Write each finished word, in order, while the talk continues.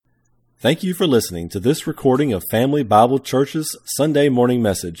Thank you for listening to this recording of Family Bible Church's Sunday morning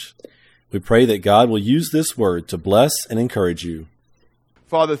message. We pray that God will use this word to bless and encourage you.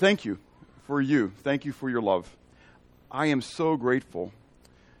 Father, thank you for you. Thank you for your love. I am so grateful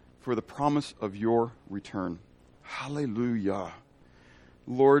for the promise of your return. Hallelujah.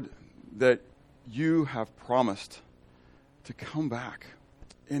 Lord, that you have promised to come back.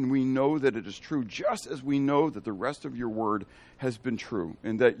 And we know that it is true, just as we know that the rest of your word has been true,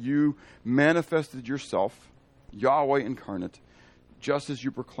 and that you manifested yourself, Yahweh incarnate, just as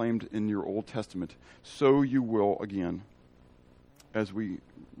you proclaimed in your Old Testament, so you will again, as we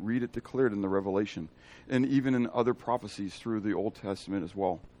read it declared in the Revelation, and even in other prophecies through the Old Testament as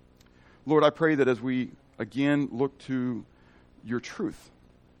well. Lord, I pray that as we again look to your truth,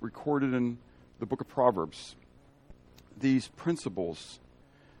 recorded in the book of Proverbs, these principles,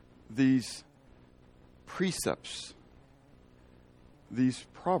 these precepts, these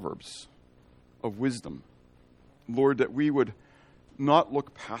proverbs of wisdom, Lord, that we would not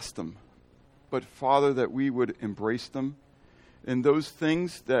look past them, but Father, that we would embrace them, and those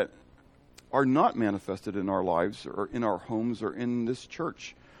things that are not manifested in our lives or in our homes or in this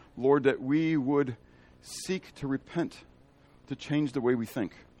church, Lord, that we would seek to repent, to change the way we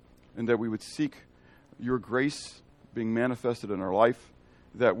think, and that we would seek your grace being manifested in our life,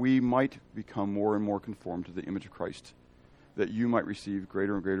 that we might become more and more conformed to the image of Christ, that you might receive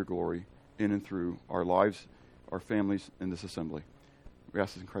greater and greater glory in and through our lives, our families, and this assembly. We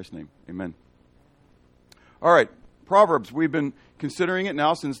ask this in Christ's name. Amen. All right, Proverbs. We've been considering it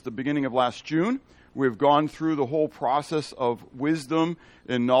now since the beginning of last June. We've gone through the whole process of wisdom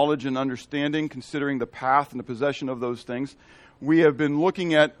and knowledge and understanding, considering the path and the possession of those things. We have been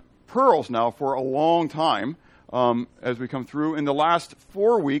looking at pearls now for a long time. As we come through. In the last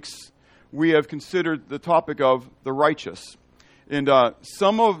 4 weeks, we have considered the topic of the righteous. And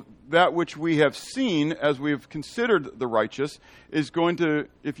some of that which we have seen as we have considered the righteous is going to,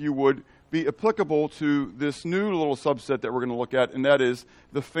 if you would, be applicable to this new little subset that we're going to look at, and that is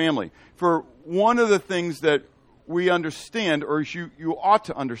the family. For one of the things that we understand, or you ought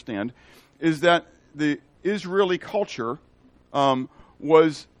to understand, is that the Israeli culture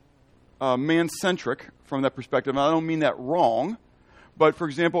was man-centric from that perspective. And I don't mean that wrong, but for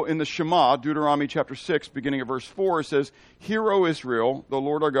example, in the Shema, Deuteronomy chapter 6, beginning of verse 4, it says, "Hear, O Israel, the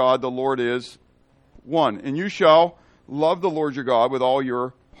Lord our God, the Lord is one. And you shall love the Lord your God with all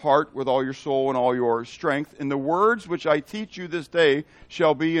your heart, with all your soul, and all your strength. And the words which I teach you this day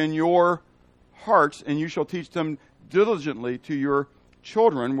shall be in your hearts, and you shall teach them diligently to your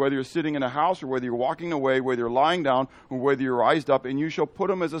children, whether you're sitting in a house or whether you're walking away, whether you're lying down or whether you're rised up, and you shall put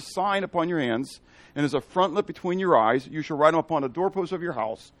them as a sign upon your hands and as a frontlet between your eyes. You shall write them upon the doorposts of your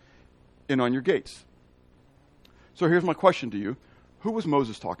house and on your gates." So here's my question to you. Who was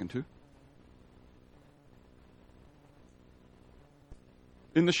Moses talking to?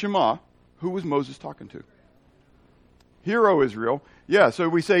 In the Shema, who was Moses talking to? Hear, O Israel. Yeah, so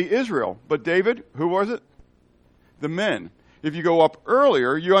we say Israel, but David, who was it? The men. If you go up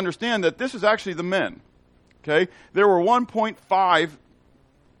earlier, you understand that this is actually the men. Okay? There were 1.5,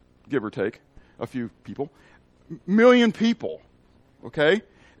 give or take, a few people, million people. Okay?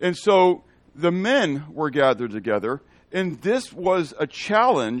 And so the men were gathered together, and this was a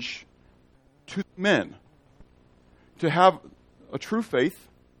challenge to men to have a true faith,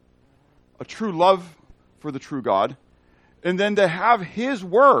 a true love for the true God, and then to have His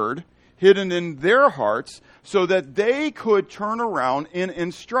word hidden in their hearts so that they could turn around and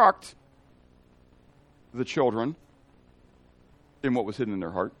instruct the children in what was hidden in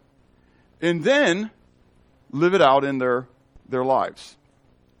their heart, and then live it out in their lives.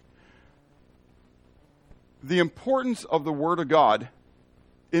 The importance of the Word of God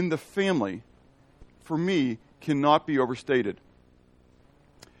in the family, for me, cannot be overstated.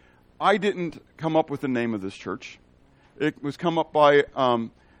 I didn't come up with the name of this church. It was come up by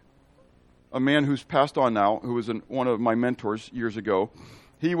a man who's passed on now, who was one of my mentors years ago.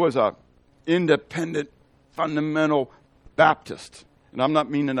 He was a independent, fundamental Baptist. And I'm not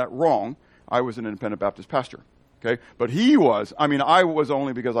meaning that wrong. I was an independent Baptist pastor. Okay? But he was. I mean, I was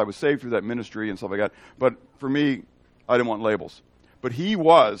only because I was saved through that ministry and stuff like that. But for me, I didn't want labels. But he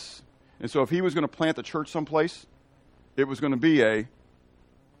was. And so if he was going to plant a church someplace, it was going to be a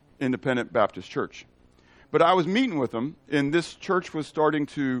independent Baptist church. But I was meeting with him, and this church was starting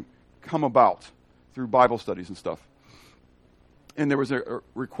to come about through Bible studies and stuff. And there was a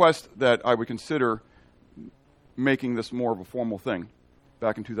request that I would consider making this more of a formal thing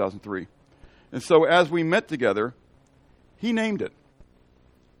back in 2003. And so as we met together, he named it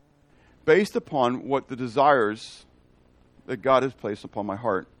based upon what the desires that God has placed upon my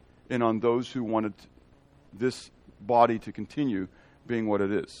heart and on those who wanted this body to continue being what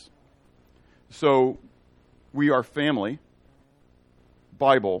it is. So we are family,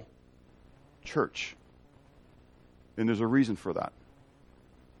 Bible, church. And there's a reason for that.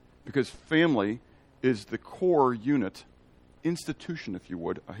 Because family is the core unit, institution, if you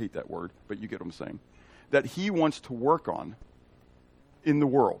would. I hate that word, but you get what I'm saying. That he wants to work on in the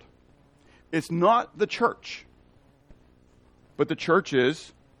world. It's not the church. But the church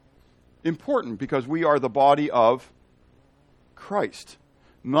is important because we are the body of Christ.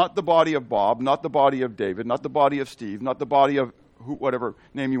 Not the body of Bob, not the body of David, not the body of Steve, not the body of whatever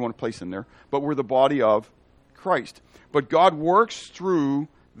name you want to place in there, but we're the body of Christ. But God works through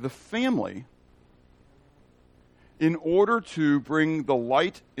the family in order to bring the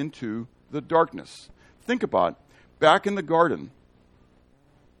light into the darkness. Think about it. Back in the garden,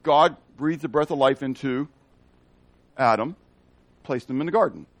 God breathed the breath of life into Adam, placed him in the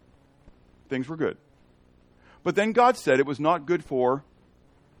garden. Things were good. But then God said it was not good for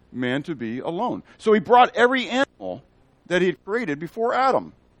man to be alone. So he brought every animal that he had created before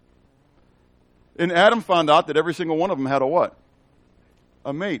Adam. And Adam found out that every single one of them had a what?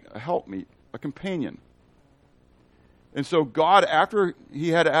 A mate, a helpmeet, a companion. And so God, after he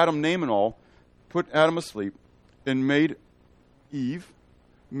had Adam name and all, put Adam asleep and made Eve,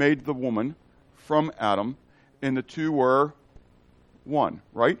 made the woman from Adam, and the two were one,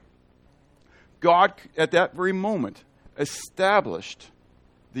 right? God, at that very moment, established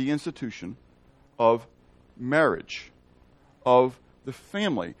the institution of marriage, of the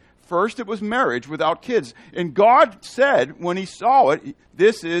family. First, it was marriage without kids. And God said, when he saw it,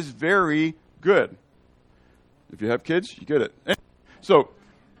 this is very good. If you have kids, you get it. So,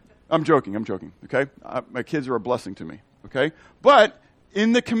 I'm joking, okay? My kids are a blessing to me, okay? But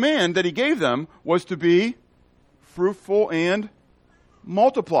in the command that he gave them was to be fruitful and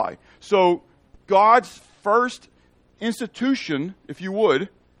multiply. So, God's first institution, if you would,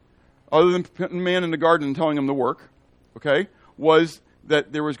 other than putting man in the garden and telling him to work, okay, was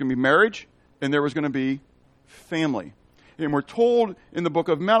that there was going to be marriage and there was going to be family. And we're told in the book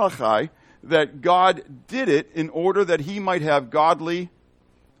of Malachi that God did it in order that he might have godly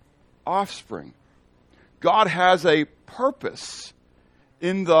offspring. God has a purpose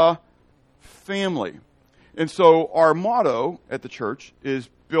in the family. And so our motto at the church is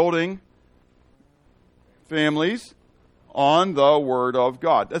building families on the Word of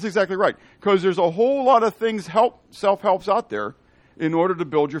God. That's exactly right. Because there's a whole lot of things, self-helps out there in order to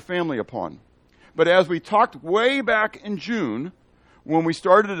build your family upon. But as we talked way back in June, when we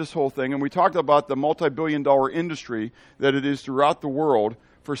started this whole thing, and we talked about the multi-billion-dollar industry that it is throughout the world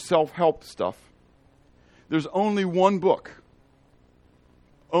for self-help stuff, there's only one book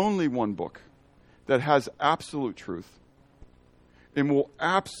that has absolute truth and will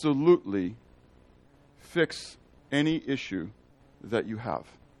absolutely fix any issue that you have.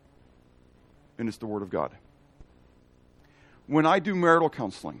 And it's the Word of God. When I do marital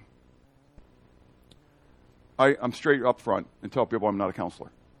counseling, I'm straight up front and tell people I'm not a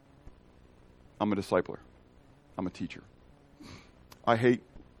counselor. I'm a discipler. I'm a teacher. I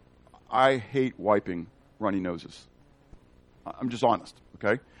hate wiping runny noses. I'm just honest,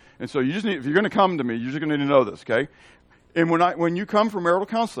 okay? And so you just need, if you're going to come to me, you're just going to need to know this, okay? And when you come for marital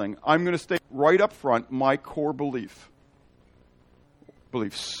counseling, I'm going to state right up front my core beliefs.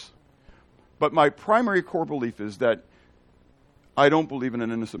 But my primary core belief is that I don't believe in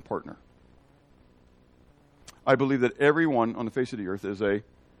an innocent partner. I believe that everyone on the face of the earth is a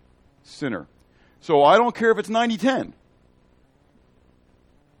sinner. So I don't care if it's 90-10.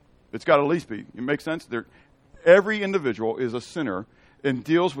 It's got to at least be. It makes sense? Every individual is a sinner and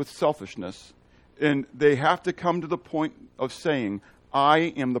deals with selfishness. And they have to come to the point of saying,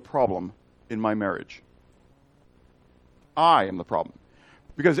 I am the problem in my marriage. I am the problem.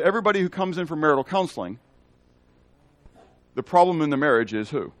 Because everybody who comes in for marital counseling, the problem in the marriage is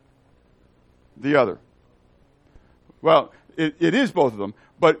who? The other. Well, it is both of them.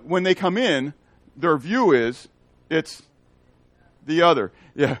 But when they come in, their view is, it's the other.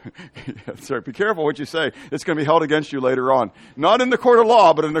 Yeah, sorry, be careful what you say. It's going to be held against you later on. Not in the court of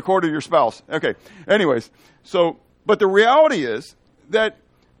law, but in the court of your spouse. Okay, anyways. But the reality is that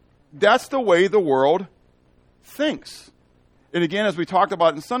that's the way the world thinks. And again, as we talked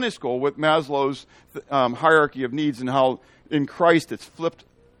about in Sunday school with Maslow's hierarchy of needs and how in Christ it's flipped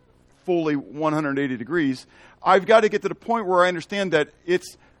fully 180 degrees, I've got to get to the point where I understand that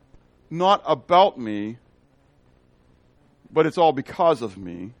it's not about me, but it's all because of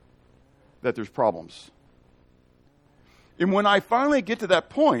me that there's problems. And when I finally get to that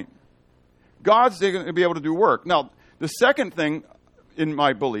point, God's going to be able to do work. Now, the second thing in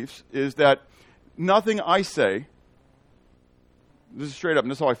my beliefs is that nothing I say, this is straight up,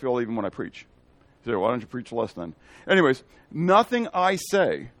 and this is how I feel even when I preach. You say, why don't you preach less then? Anyways, nothing I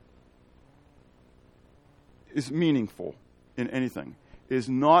say is meaningful in anything, is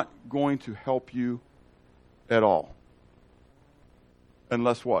not going to help you at all.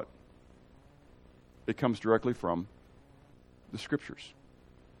 Unless what? It comes directly from the Scriptures.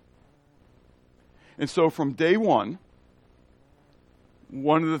 And so from day one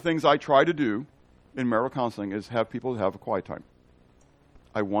of the things I try to do in marital counseling is have people have a quiet time.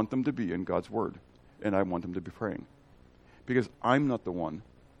 I want them to be in God's Word, and I want them to be praying. Because I'm not the one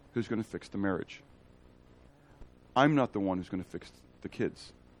who's going to fix the marriage. I'm not the one who's going to fix the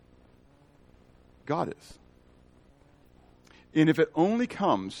kids. God is. And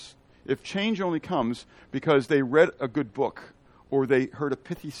if change only comes because they read a good book or they heard a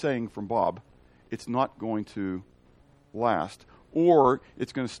pithy saying from Bob, it's not going to last, or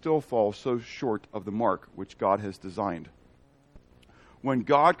it's going to still fall so short of the mark which God has designed. When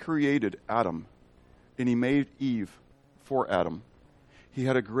God created Adam and he made Eve for Adam, he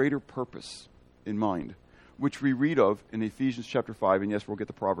had a greater purpose in mind, which we read of in Ephesians chapter 5, and yes, we'll get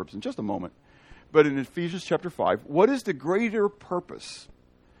to Proverbs in just a moment. But in Ephesians chapter 5, what is the greater purpose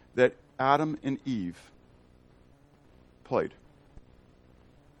that Adam and Eve played?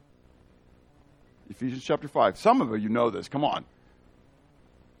 Ephesians chapter 5. Some of you know this. Come on.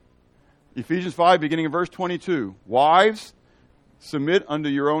 Ephesians 5, beginning in verse 22. Wives, submit unto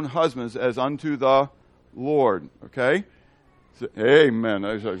your own husbands as unto the Lord. Okay? So, amen.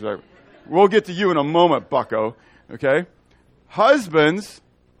 We'll get to you in a moment, bucko. Okay? Husbands,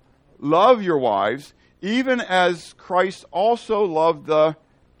 love your wives, even as Christ also loved the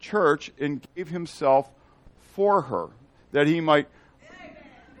church and gave himself for her, that he might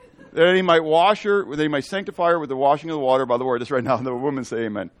wash her, that he might sanctify her with the washing of the water by the word. This right now, the women say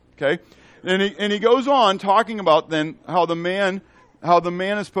amen. Okay? And he goes on talking about then how the man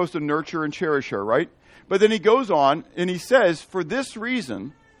is supposed to nurture and cherish her, right? But then he goes on and he says, for this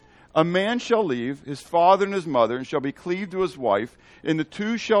reason, a man shall leave his father and his mother and shall be cleaved to his wife, and the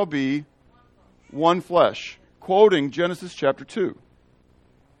two shall be one flesh. Quoting Genesis chapter 2.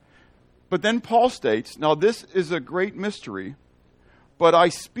 But then Paul states, now this is a great mystery, but I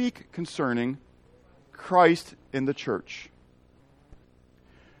speak concerning Christ in the church.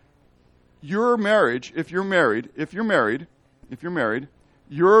 Your marriage, if you're married,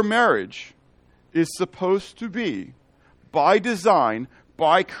 your marriage is supposed to be, by design,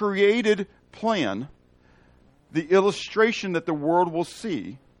 by created plan, the illustration that the world will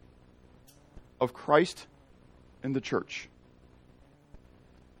see of Christ in the church.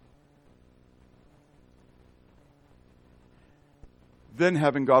 Then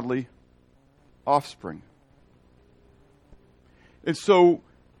having godly offspring. And so,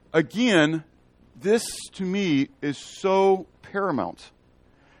 again, this to me is so paramount,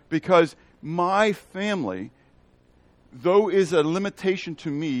 because my family, though is a limitation to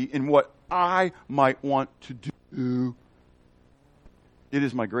me in what I might want to do, it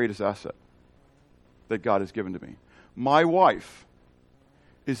is my greatest asset that God has given to me. My wife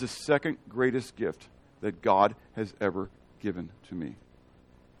is the second greatest gift that God has ever given to me.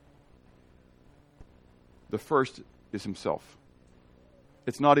 The first is himself.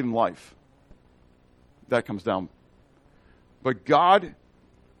 It's not even life. That comes down. But God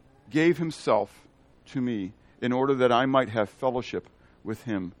gave himself to me in order that I might have fellowship with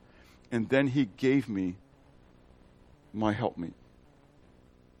him. And then he gave me my helpmeet.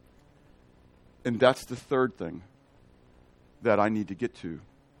 And that's the third thing that I need to get to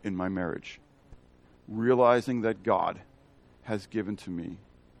in my marriage. Realizing that God has given to me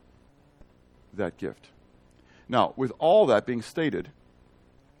that gift. Now, with all that being stated,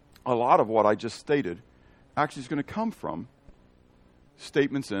 a lot of what I just stated actually is going to come from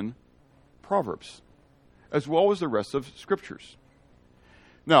statements in Proverbs, as well as the rest of Scriptures.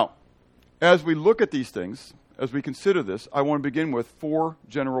 Now, as we look at these things, as we consider this, I want to begin with 4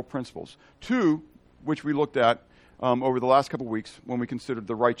 general principles. 2, which we looked at over the last couple of weeks when we considered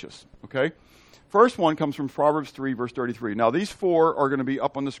the righteous. Okay? First one comes from Proverbs 3, verse 33. Now, these 4 are going to be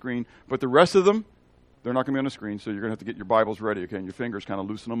up on the screen, but the rest of them, they're not going to be on the screen, so you're going to have to get your Bibles ready, okay? And your fingers kind of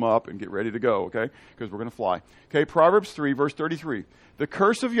loosen them up and get ready to go, okay? Because we're going to fly. Okay, Proverbs 3, verse 33. The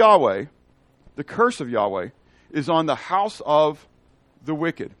curse of Yahweh is on the house of the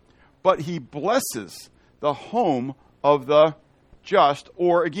wicked, but he blesses the home of the just,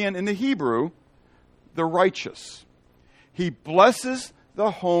 or again in the Hebrew, the righteous. He blesses the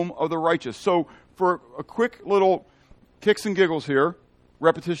home of the righteous. So for a quick little kicks and giggles here,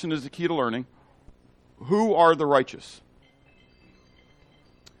 repetition is the key to learning. Who are the righteous?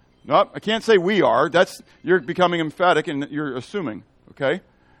 No, I can't say we are. You're becoming emphatic and you're assuming. Okay?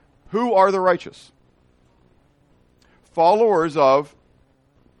 Who are the righteous? Followers of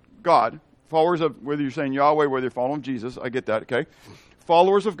God. Followers of, whether you're saying Yahweh, whether you're following Jesus, I get that, okay?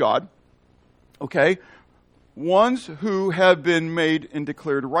 Followers of God, okay? Ones who have been made and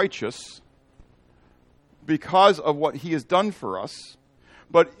declared righteous because of what he has done for us.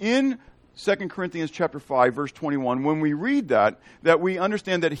 But in 2 Corinthians chapter 5, verse 21, when we read that we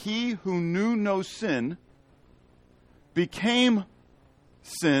understand that he who knew no sin became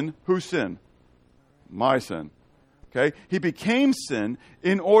sin. Whose sin? My sin. Okay? He became sin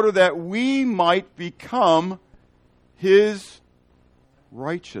in order that we might become his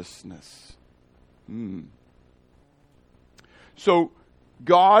righteousness. So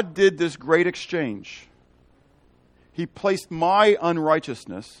God did this great exchange. He placed my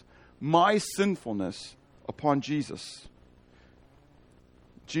unrighteousness, my sinfulness upon Jesus.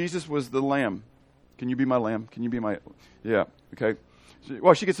 Jesus was the lamb. Can you be my lamb? Can you be my... Yeah, okay.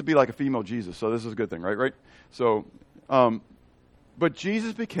 Well, she gets to be like a female Jesus, so this is a good thing, right? So, but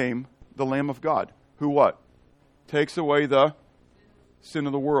Jesus became the Lamb of God, who what? Takes away the sin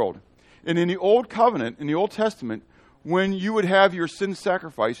of the world. And in the Old Covenant, in the Old Testament, when you would have your sin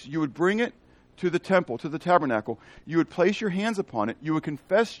sacrifice, you would bring it to the temple, to the tabernacle. You would place your hands upon it. You would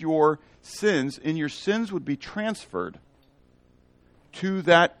confess your sins, and your sins would be transferred to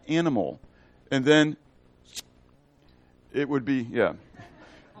that animal. And then it would be, yeah.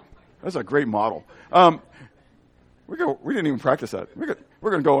 That's a great model. We didn't even practice that. We're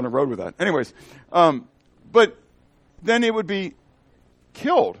going to go on the road with that. Anyways, but then it would be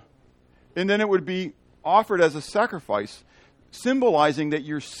killed, and then it would be offered as a sacrifice, symbolizing that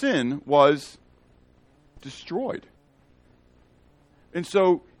your sin was destroyed. And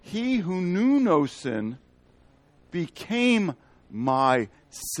so he who knew no sin became my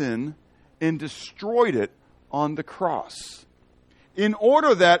sin and destroyed it on the cross, in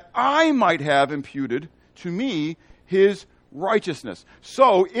order that I might have imputed to me his righteousness.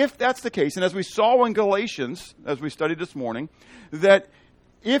 So, if that's the case, and as we saw in Galatians, as we studied this morning, that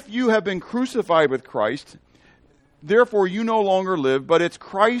if you have been crucified with Christ, therefore you no longer live, but it's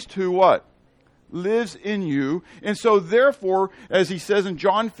Christ who what? Lives in you. And so therefore, as he says in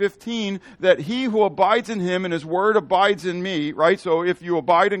John 15, that he who abides in him and his word abides in me, right? So if you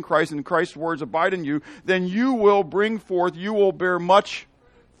abide in Christ and Christ's words abide in you, then you will bring forth, you will bear much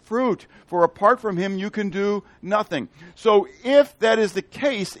fruit. For apart from him, you can do nothing. So if that is the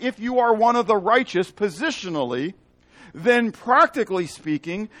case, if you are one of the righteous positionally, then practically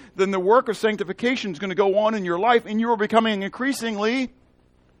speaking, then the work of sanctification is going to go on in your life, and you are becoming increasingly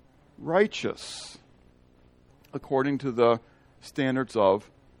righteous according to the standards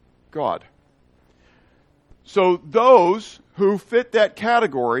of God. So those who fit that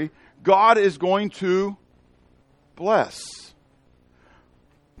category, God is going to bless.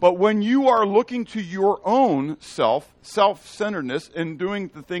 But when you are looking to your own self-centeredness, and doing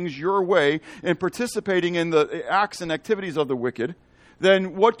the things your way, and participating in the acts and activities of the wicked,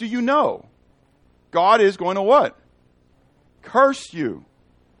 then what do you know? God is going to what? Curse you.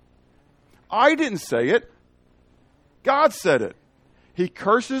 I didn't say it. God said it. He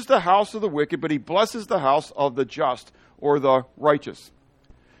curses the house of the wicked, but he blesses the house of the just, or the righteous.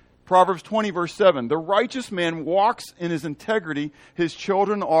 Proverbs 20, verse 7. The righteous man walks in his integrity. His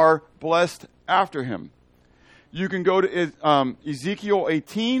children are blessed after him. You can go to Ezekiel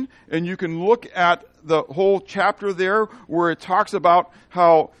 18, and you can look at the whole chapter there where it talks about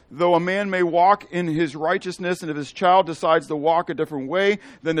how though a man may walk in his righteousness, and if his child decides to walk a different way,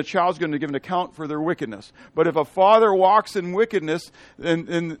 then the child's going to give an account for their wickedness. But if a father walks in wickedness, and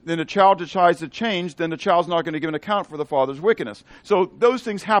then the child decides to change, then the child's not going to give an account for the father's wickedness. So those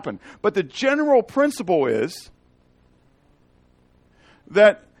things happen. But the general principle is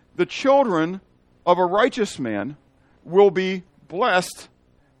that the children of a righteous man will be blessed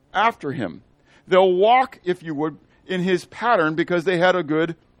after him. They'll walk, if you would, in his pattern because they had a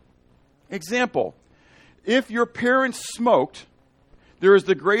good example. If your parents smoked, there is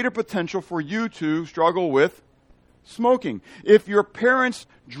the greater potential for you to struggle with smoking. If your parents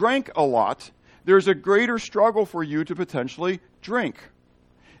drank a lot, there's a greater struggle for you to potentially drink.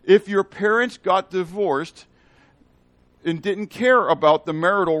 If your parents got divorced and didn't care about the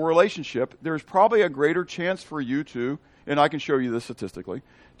marital relationship, there's probably a greater chance for you to, and I can show you this statistically,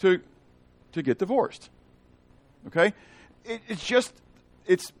 to get divorced. Okay?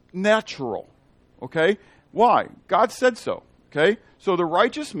 It's natural. Okay? Why? God said so. Okay? So the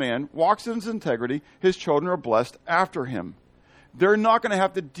righteous man walks in his integrity. His children are blessed after him. They're not going to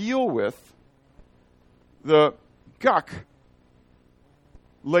have to deal with the guck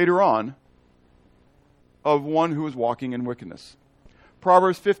later on of one who is walking in wickedness.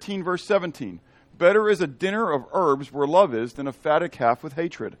 Proverbs 15, verse 17. Better is a dinner of herbs where love is than a fatted calf with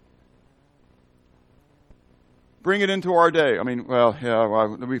hatred. Bring it into our day. I mean,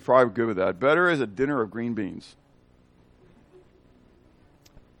 we're probably good with that. Better is a dinner of green beans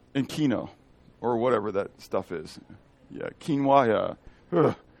and quinoa, or whatever that stuff is. Yeah, quinoa, yeah.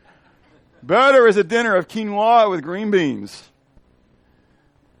 Ugh. Better is a dinner of quinoa with green beans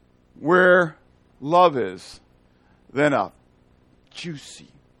where love is than a juicy,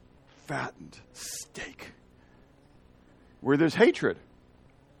 fattened steak where there's hatred.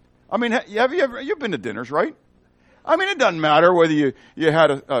 I mean, you've been to dinners, right? I mean, it doesn't matter whether you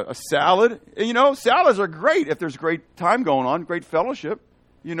had a salad. You know, salads are great if there's great time going on, great fellowship,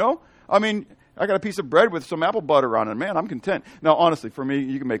 you know. I mean, I got a piece of bread with some apple butter on it. Man, I'm content. Now, honestly, for me,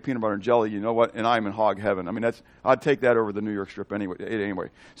 you can make peanut butter and jelly, you know what, and I'm in hog heaven. I mean, I'd take that over the New York strip anyway.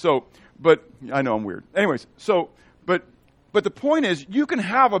 So, but I know I'm weird. Anyways, but the point is, you can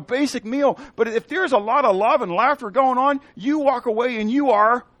have a basic meal, but if there's a lot of love and laughter going on, you walk away and you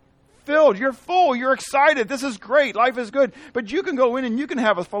are filled. You're full. You're excited. This is great. Life is good. But you can go in and you can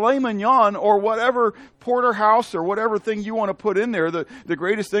have a filet mignon or whatever porterhouse or whatever thing you want to put in there. The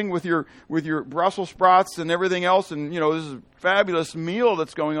greatest thing with your Brussels sprouts and everything else, and you know, this is a fabulous meal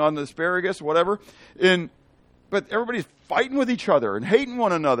that's going on, the asparagus, whatever. But everybody's fighting with each other and hating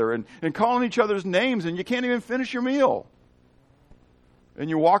one another and calling each other's names, and you can't even finish your meal. And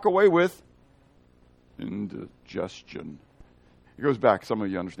you walk away with indigestion. It goes back. Some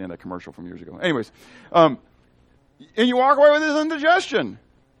of you understand that commercial from years ago. Anyways, and you walk away with this indigestion.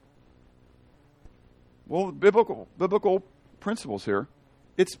 Well, biblical principles here.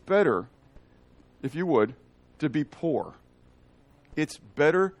 It's better, if you would, to be poor. It's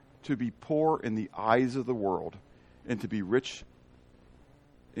better to be poor in the eyes of the world and to be rich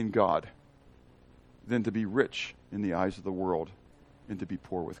in God than to be rich in the eyes of the world and to be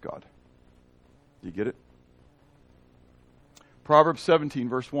poor with God. Do you get it? Proverbs 17,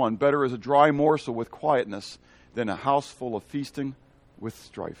 verse 1, better is a dry morsel with quietness than a house full of feasting with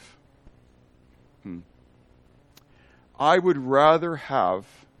strife. I would rather have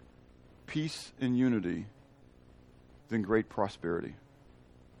peace and unity than great prosperity.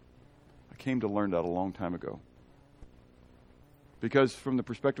 I came to learn that a long time ago. Because from the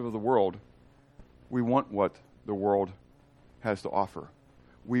perspective of the world, we want what the world has to offer.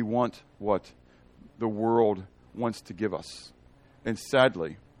 We want what the world wants to give us. And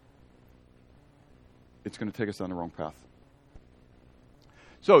sadly, it's going to take us down the wrong path.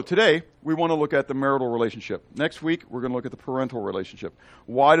 So today, we want to look at the marital relationship. Next week, we're going to look at the parental relationship.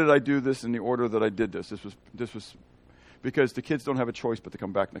 Why did I do this in the order that I did this? This was because the kids don't have a choice but to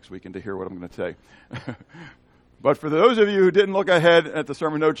come back next week and to hear what I'm going to say. But for those of you who didn't look ahead at the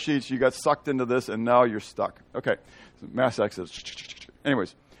sermon note sheets, you got sucked into this, and now you're stuck. Okay, so mass exodus.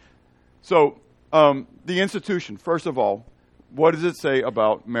 Anyways, so the institution, first of all, what does it say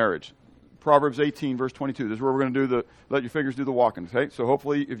about marriage? Proverbs 18, verse 22. This is where we're going to do let your fingers do the walking, okay? So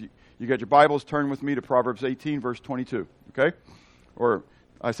hopefully, if you got your Bibles, turn with me to Proverbs 18, verse 22, okay? Or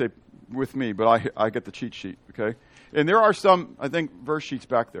I say with me, but I get the cheat sheet, okay? And there are some, I think, verse sheets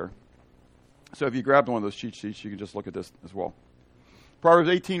back there. So if you grabbed one of those cheat sheets, you can just look at this as well. Proverbs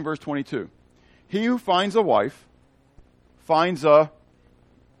 18, verse 22. He who finds a wife finds a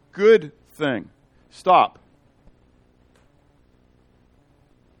good thing. Stop.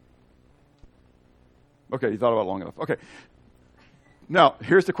 Okay, you thought about it long enough. Okay. Now,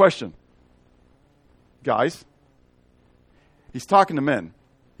 here's the question. Guys, he's talking to men.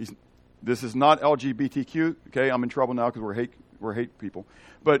 This is not LGBTQ, okay? I'm in trouble now because we're hate people.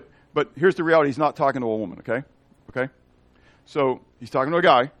 But here's the reality. He's not talking to a woman, okay? Okay? So, he's talking to a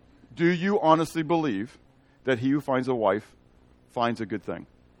guy. Do you honestly believe that he who finds a wife finds a good thing?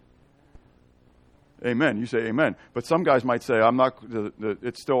 Amen. You say amen. But some guys might say, I'm not,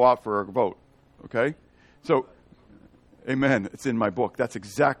 it's still out for a vote, okay? So, amen. It's in my book. That's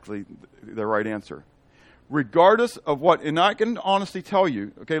exactly the right answer. Regardless of what, and I can honestly tell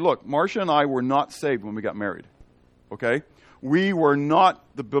you, okay, look, Marcia and I were not saved when we got married, okay? We were not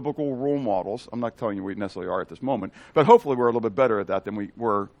the biblical role models. I'm not telling you we necessarily are at this moment, but hopefully we're a little bit better at that than we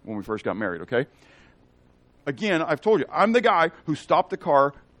were when we first got married, okay? Again, I've told you, I'm the guy who stopped the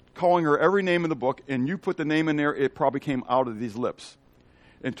car, calling her every name in the book, and you put the name in there, it probably came out of these lips,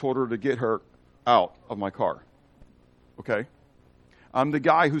 and told her to get her out of my car, okay? I'm the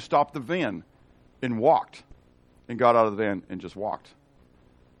guy who stopped the van and walked and got out of the van and just walked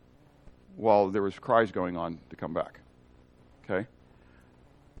while there was cries going on to come back, okay?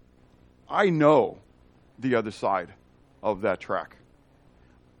 I know the other side of that track.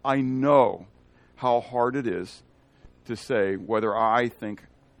 I know how hard it is to say whether I think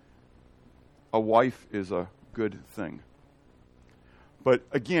a wife is a good thing. But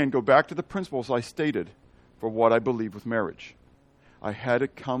again, go back to the principles I stated for what I believe with marriage. I had to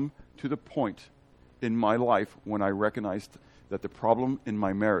come to the point in my life when I recognized that the problem in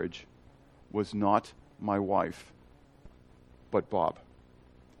my marriage was not my wife, but Bob.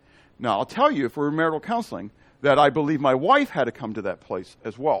 Now, I'll tell you, if we're in marital counseling, that I believe my wife had to come to that place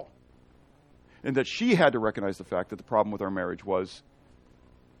as well. And that she had to recognize the fact that the problem with our marriage was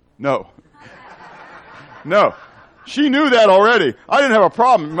no. No. She knew that already. I didn't have a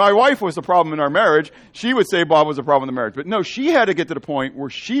problem. My wife was the problem in our marriage. She would say Bob was the problem in the marriage. But no, she had to get to the point where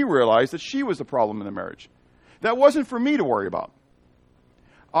she realized that she was the problem in the marriage. That wasn't for me to worry about.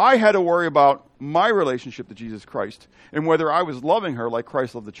 I had to worry about my relationship to Jesus Christ and whether I was loving her like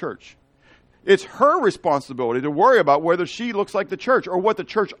Christ loved the church. It's her responsibility to worry about whether she looks like the church or what the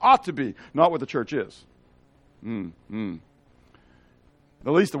church ought to be, not what the church is. At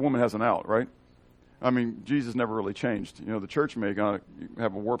least the woman has an out, right? I mean, Jesus never really changed. You know, the church may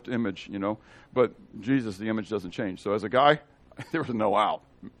have a warped image, you know, but Jesus, the image doesn't change. So as a guy, there was no out.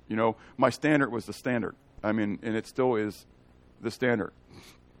 You know, my standard was the standard. I mean, and it still is the standard.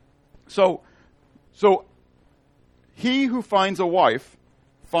 So he who finds a wife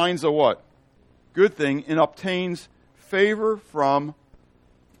finds a what? Good thing, and obtains favor from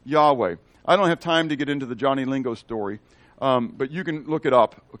Yahweh. I don't have time to get into the Johnny Lingo story. But you can look it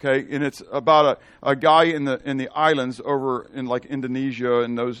up, okay? And it's about a guy in the islands over in like Indonesia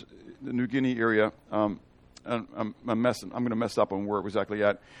and the New Guinea area. I'm going to mess up on where it was exactly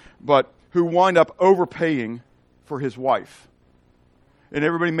at, but who wind up overpaying for his wife, and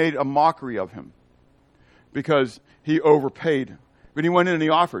everybody made a mockery of him because he overpaid. But he went in and he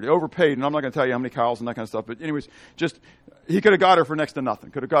overpaid, and I'm not going to tell you how many cows and that kind of stuff. But anyways, just he could have got her for next to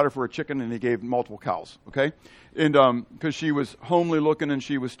nothing. Could have got her for a chicken, and he gave multiple cows. Okay, and because she was homely looking and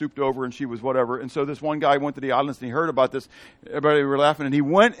she was stooped over and she was whatever. And so this one guy went to the islands and he heard about this. Everybody were laughing, and he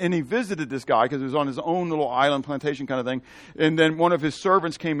went and he visited this guy because he was on his own little island plantation kind of thing. And then one of his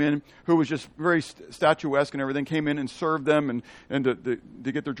servants came in who was just very statuesque and everything. Came in and served them and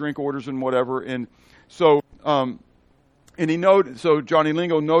to get their drink orders and whatever. And so. And so Johnny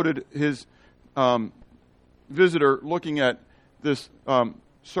Lingo noted his visitor looking at this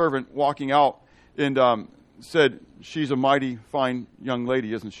servant walking out and said, "She's a mighty fine young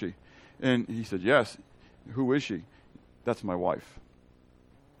lady, isn't she?" And he said, "Yes." "Who is she?" "That's my wife."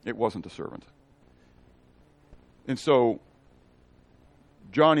 It wasn't a servant. And so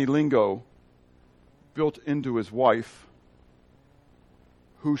Johnny Lingo built into his wife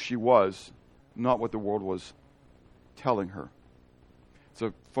who she was, not what the world was telling her. It's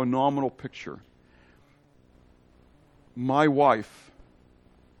a phenomenal picture. My wife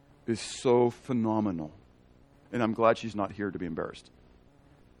is so phenomenal, and I'm glad she's not here to be embarrassed.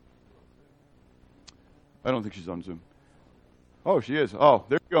 I don't think she's on Zoom. Oh, she is. Oh,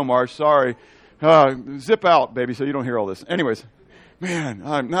 there you go, Marge. Sorry. Zip out, baby, so you don't hear all this. Anyways, man,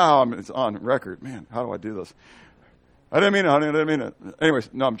 it's on record. Man, how do I do this? I didn't mean it, honey. I didn't mean it. Anyways,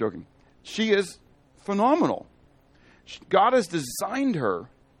 no, I'm joking. She is phenomenal. God has designed her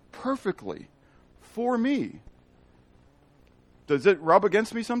perfectly for me. Does it rub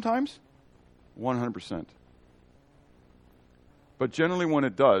against me sometimes? 100%. But generally when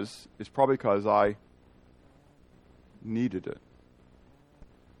it does, it's probably because I needed it.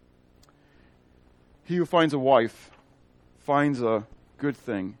 He who finds a wife finds a good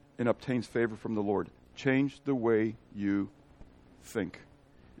thing and obtains favor from the Lord. Change the way you think.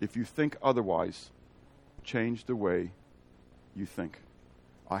 If you think otherwise, change the way you think.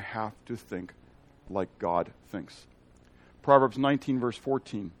 I have to think like God thinks. Proverbs 19, verse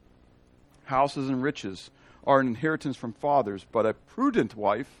 14. Houses and riches are an inheritance from fathers, but a prudent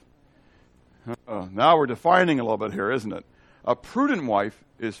wife, now we're defining a little bit here, isn't it? A prudent wife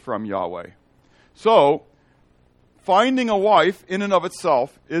is from Yahweh. So, finding a wife in and of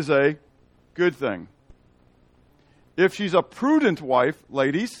itself is a good thing. If she's a prudent wife,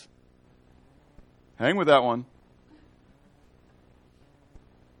 ladies, hang with that one.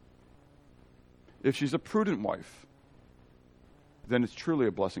 If she's a prudent wife, then it's truly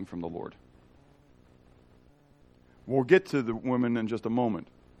a blessing from the Lord. We'll get to the women in just a moment,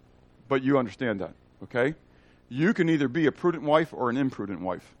 but you understand that, okay? You can either be a prudent wife or an imprudent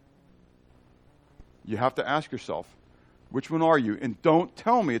wife. You have to ask yourself, which one are you? And don't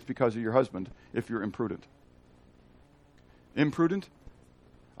tell me it's because of your husband if you're imprudent. Imprudent?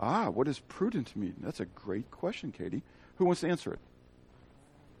 What does prudent mean? That's a great question, Katie. Who wants to answer it?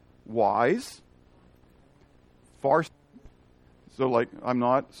 Wise? Far. So like, I'm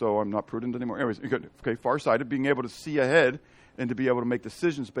not prudent anymore. Anyways, good. Okay, farsighted, being able to see ahead and to be able to make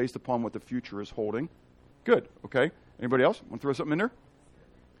decisions based upon what the future is holding. Good, okay. Anybody else? Want to throw something in there?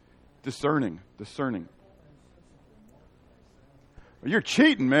 Discerning. You're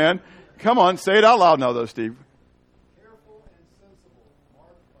cheating, man. Come on, say it out loud now, though, Steve.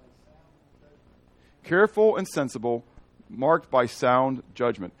 Careful and sensible, marked by sound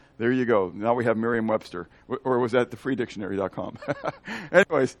judgment. There you go. Now we have Merriam-Webster. Or was that thefreedictionary.com?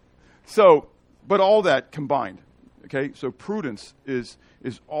 Anyways, but all that combined, okay? So prudence is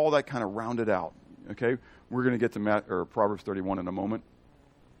all that kind of rounded out, okay? We're going to get to Proverbs 31 in a moment.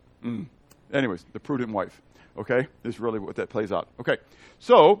 Anyways, the prudent wife, okay, is really what that plays out. Okay,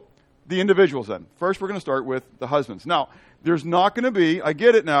 so the individuals then. First, we're going to start with the husbands. Now, there's not going to be, I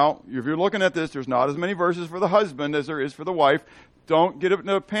get it now, if you're looking at this, there's not as many verses for the husband as there is for the wife. Don't get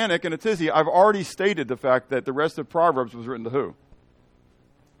into a panic and a tizzy. I've already stated the fact that the rest of Proverbs was written to who?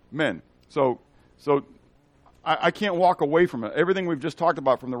 Men. So I can't walk away from it. Everything we've just talked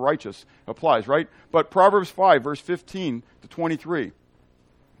about from the righteous applies, right? But Proverbs 5, verse 15 to 23.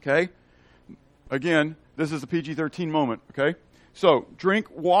 Okay? Again, this is a PG-13 moment, okay? So,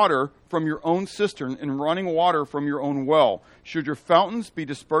 drink water from your own cistern and running water from your own well. Should your fountains be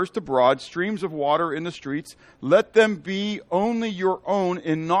dispersed abroad, streams of water in the streets, let them be only your own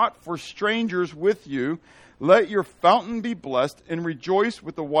and not for strangers with you. Let your fountain be blessed and rejoice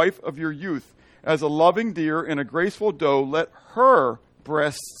with the wife of your youth. As a loving deer and a graceful doe, let her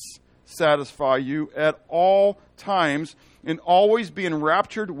breasts satisfy you at all times and always be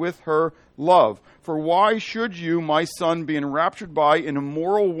enraptured with her love. For why should you, my son, be enraptured by an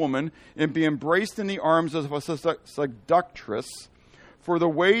immoral woman and be embraced in the arms of a seductress? For the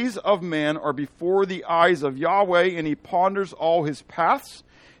ways of man are before the eyes of Yahweh, and he ponders all his paths.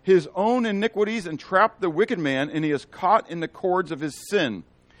 His own iniquities entrap the wicked man, and he is caught in the cords of his sin.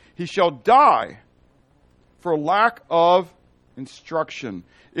 He shall die for lack of instruction,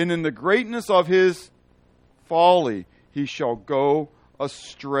 and in the greatness of his folly he shall go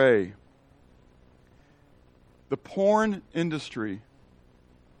astray. The porn industry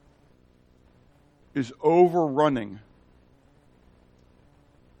is overrunning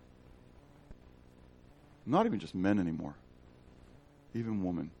not even just men anymore, even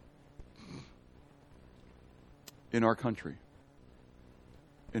women in our country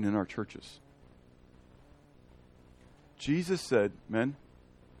and in our churches. Jesus said, men,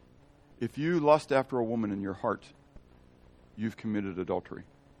 if you lust after a woman in your heart, you've committed adultery.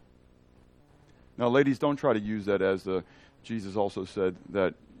 Now, ladies, don't try to use that as Jesus also said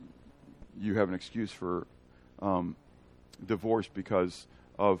that you have an excuse for divorce because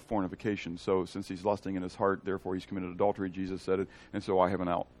of fornication. So since he's lusting in his heart, therefore he's committed adultery. Jesus said it, and so I have an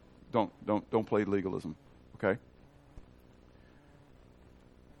out. Don't play legalism, okay?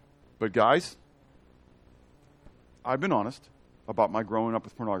 But guys, I've been honest about my growing up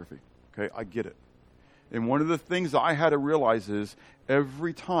with pornography. Okay, I get it. And one of the things I had to realize is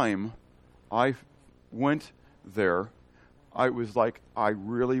every time I went there, I was like, I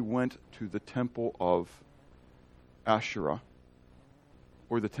really went to the temple of Asherah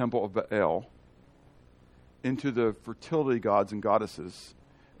or the temple of Baal, into the fertility gods and goddesses,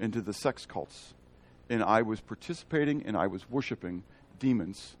 into the sex cults. And I was participating and I was worshiping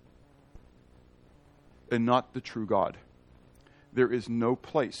demons and not the true God. There is no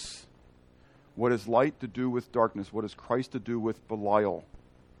place. What is light to do with darkness? What is Christ to do with Belial?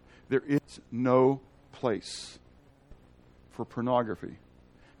 There is no place for pornography.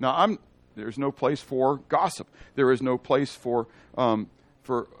 Now, there's no place for gossip. There is no place for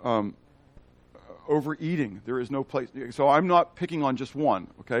overeating. There is no place. So I'm not picking on just one,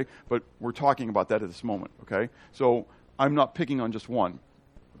 okay? But we're talking about that at this moment, okay? So I'm not picking on just one,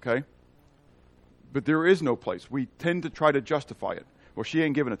 okay? But there is no place. We tend to try to justify it. Well, she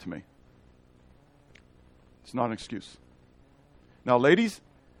ain't giving it to me. It's not an excuse. Now, ladies,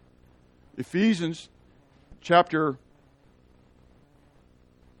 Ephesians chapter...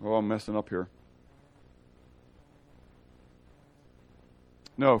 Oh, I'm messing up here.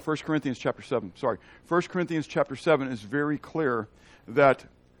 No, 1 Corinthians chapter 7. Sorry. 1 Corinthians chapter 7 is very clear that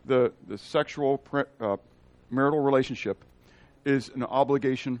the sexual marital relationship is an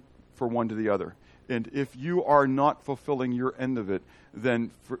obligation for one to the other. And if you are not fulfilling your end of it,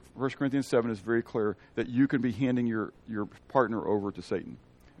 then 1 Corinthians 7 is very clear that you can be handing your partner over to Satan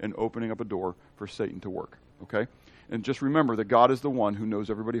and opening up a door for Satan to work. Okay? And just remember that God is the one who knows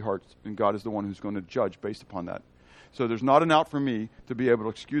everybody's hearts, and God is the one who's going to judge based upon that. So there's not an out for me to be able to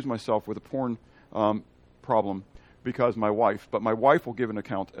excuse myself with a porn problem because but my wife will give an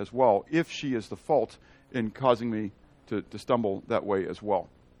account as well if she is the fault in causing me to stumble that way as well.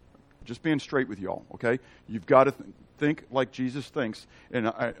 Just being straight with y'all, okay? You've got to think like Jesus thinks. And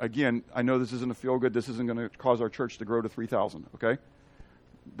I know this isn't a feel-good. This isn't going to cause our church to grow to 3,000, okay?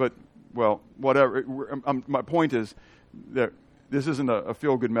 But, well, whatever. My point is that this isn't a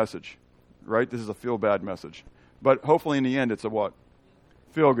feel-good message, right? This is a feel-bad message. But hopefully in the end it's a what?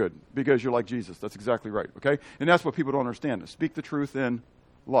 Feel-good, because you're like Jesus. That's exactly right, okay? And that's what people don't understand. Speak the truth in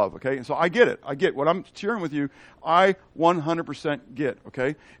love, okay? And so I get it. I get what I'm sharing with you. I 100% get,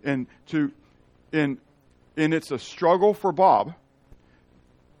 okay? And it's a struggle for Bob.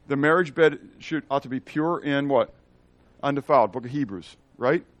 The marriage bed ought to be pure and what? Undefiled. Book of Hebrews,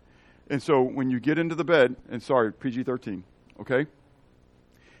 right? And so when you get into the bed, and sorry, PG-13, okay?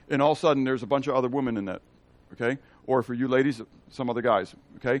 And all of a sudden there's a bunch of other women in that, okay? Or for you ladies, some other guys,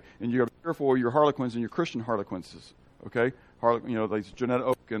 okay? And you got to be careful of your harlequins and your Christian harlequins, okay? Like Jeanette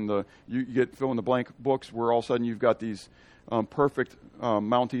Oak and you get fill in the blank books where all of a sudden you've got these perfect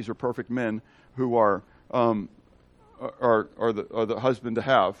Mounties or perfect men who are the husband to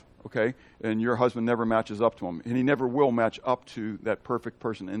have, okay? And your husband never matches up to him, and he never will match up to that perfect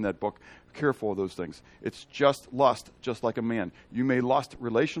person in that book. Careful of those things. It's just lust, just like a man. You may lust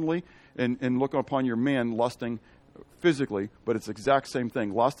relationally and look upon your man lusting physically, but it's the exact same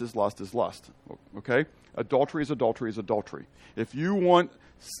thing. Lust is lust is lust, okay? Adultery is adultery is adultery. If you want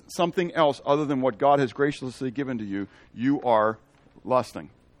something else other than what God has graciously given to you, you are lusting,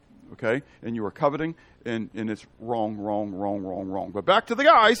 okay? And you are coveting, and it's wrong, wrong, wrong, wrong, wrong. But back to the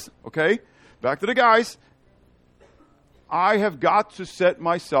guys, okay? Back to the guys. I have got to set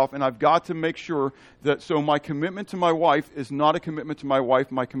myself, and I've got to make sure that, so my commitment to my wife is not a commitment to my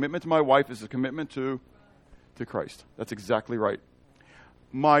wife. My commitment to my wife is a commitment to Christ. That's exactly right.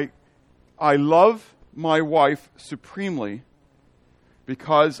 I love my wife supremely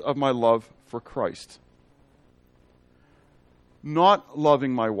because of my love for Christ. Not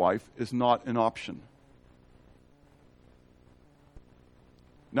loving my wife is not an option.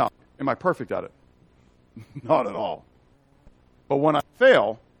 Now, am I perfect at it? Not at all. But when I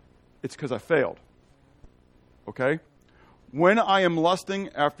fail, it's because I failed. Okay? When I am lusting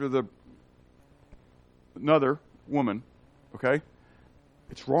after another woman, okay,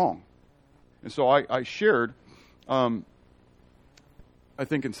 it's wrong. And so I shared, I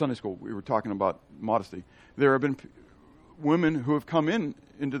think in Sunday school we were talking about modesty. There have been women who have come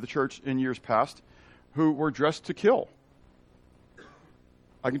into the church in years past who were dressed to kill.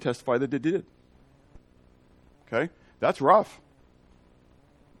 I can testify that they did. Okay? That's rough.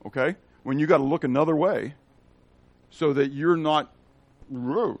 Okay? When you got to look another way so that you're not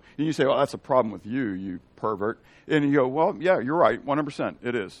rude. And you say, well, that's a problem with you, you pervert. And you go, well, yeah, you're right, 100%,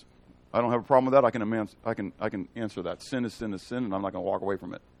 it is. I don't have a problem with that. I can answer that. Sin is sin is sin, and I'm not going to walk away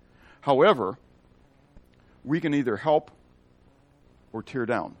from it. However, we can either help or tear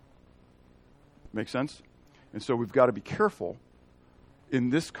down. Make sense? And so we've got to be careful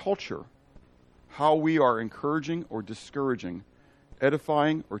in this culture how we are encouraging or discouraging,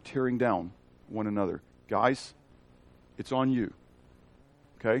 edifying or tearing down one another. Guys, it's on you.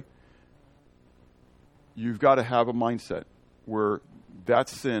 Okay? You've got to have a mindset where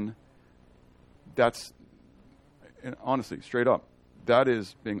that's sin. And honestly, straight up, that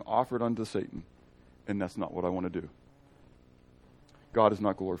is being offered unto Satan, and that's not what I want to do. God is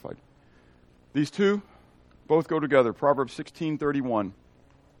not glorified. These two both go together. Proverbs 16:31.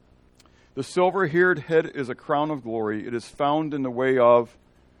 The silver-haired head is a crown of glory. It is found in the way of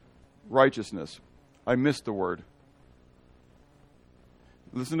righteousness. I missed the word.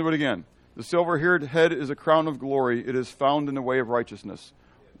 Listen to it again. The silver-haired head is a crown of glory. It is found in the way of righteousness.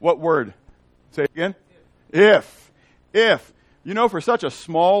 What word? Say it again. If. You know, for such a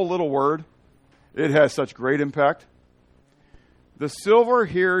small little word, it has such great impact. The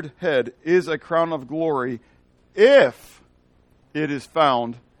silver-haired head is a crown of glory if it is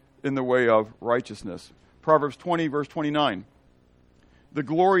found in the way of righteousness. Proverbs 20, verse 29. The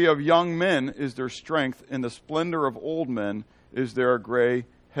glory of young men is their strength, and the splendor of old men is their gray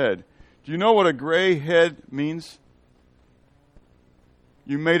head. Do you know what a gray head means?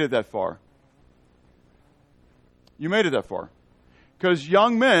 You made it that far. You made it that far. Because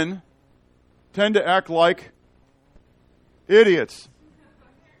young men tend to act like idiots.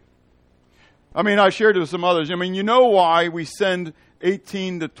 I mean, I shared it with some others. I mean, you know why we send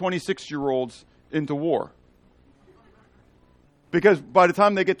 18 to 26-year-olds into war? Because by the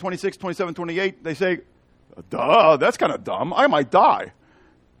time they get 26, 27, 28, they say, duh, that's kind of dumb. I might die.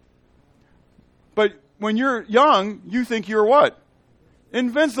 But when you're young, you think you're what?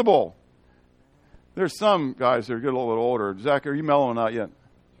 Invincible. There's some guys that are getting a little bit older. Zach, are you mellowing out yet?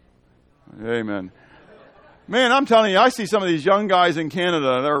 Amen. Man, I'm telling you, I see some of these young guys in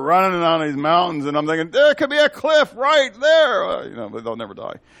Canada. They're running down these mountains, and I'm thinking, there could be a cliff right there. But they'll never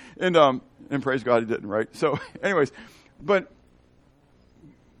die. And praise God he didn't, right? So anyways, but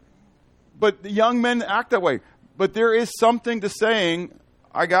the young men act that way. But there is something to saying,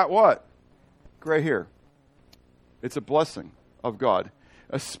 I got what? Gray hair. It's a blessing of God,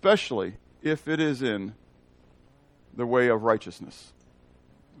 especially if it is in the way of righteousness.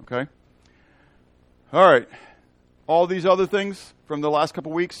 Okay? All right. All these other things from the last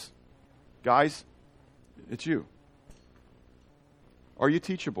couple weeks, guys, it's you. Are you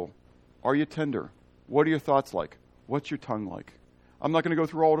teachable? Are you tender? What are your thoughts like? What's your tongue like? I'm not going to go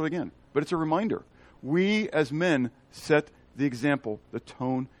through all of it again, but it's a reminder. We as men set the example, the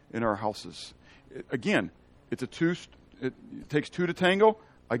tone in our houses. Again, it takes two to tango.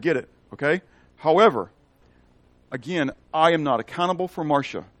 I get it, okay? However, again, I am not accountable for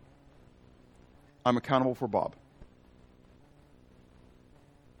Marcia. I'm accountable for Bob.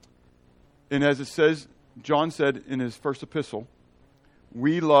 And as it says, John said in his first epistle,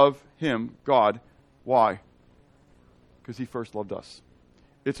 we love him, God. Why? Because he first loved us.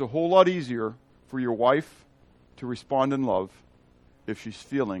 It's a whole lot easier for your wife to respond in love if she's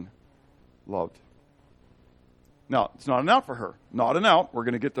feeling loved. Now, it's not an out for her. Not an out. We're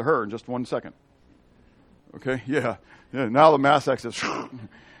going to get to her in just 1 second. Okay? Yeah. Now the mass exit.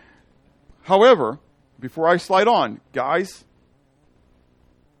 However, before I slide on, guys,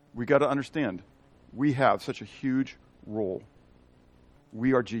 we got to understand, we have such a huge role.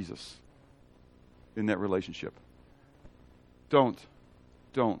 We are Jesus in that relationship. Don't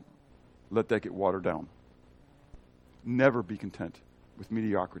let that get watered down. Never be content with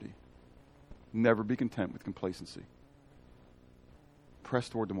mediocrity. Never be content with complacency. Press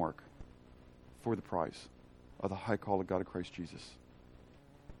toward the mark for the prize of the high call of God of Christ Jesus,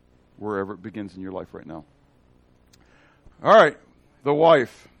 wherever it begins in your life right now. All right, the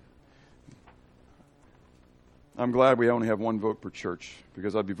wife. I'm glad we only have one vote per church,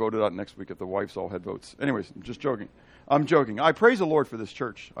 because I'd be voted out next week if the wives all had votes. Anyways, I'm just joking. I'm joking. I praise the Lord for this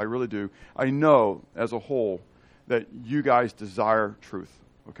church. I really do. I know as a whole that you guys desire truth,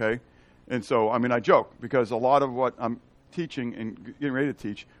 okay? And so, I joke, because a lot of what I'm teaching and getting ready to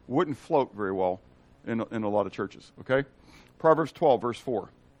teach wouldn't float very well in a lot of churches, okay? Proverbs 12, verse 4.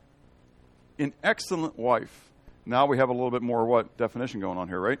 An excellent wife. Now we have a little bit more definition going on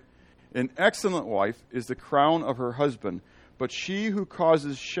here, right? An excellent wife is the crown of her husband, but she who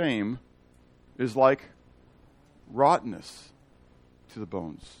causes shame is like rottenness to the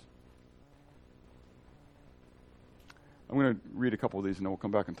bones. I'm going to read a couple of these and then we'll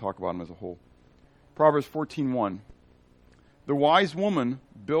come back and talk about them as a whole. Proverbs 14:1. The wise woman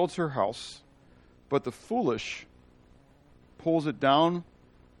builds her house, but the foolish pulls it down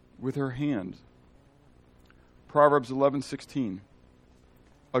with her hand. Proverbs 11:16.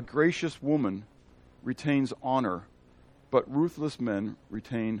 A gracious woman retains honor, but ruthless men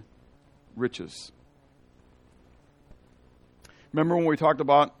retain riches. Remember when we talked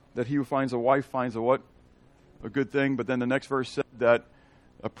about that he who finds a wife finds a what? A good thing. But then the next verse said that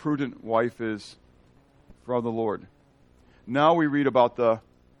a prudent wife is from the Lord. Now we read about the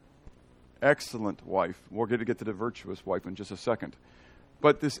excellent wife. We're going to get to the virtuous wife in just a second.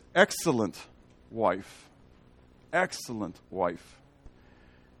 But this excellent wife.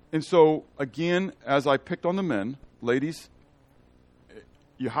 And so, again, as I picked on the men, ladies,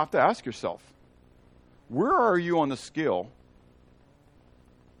 you have to ask yourself, where are you on the scale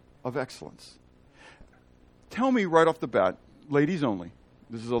of excellence? Tell me right off the bat, ladies only.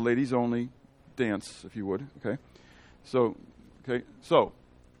 This is a ladies only dance, if you would, okay? So,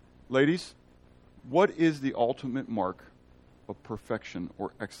 ladies, what is the ultimate mark of perfection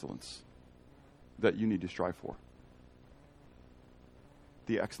or excellence that you need to strive for?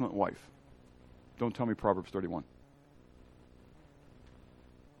 The excellent wife. Don't tell me Proverbs 31.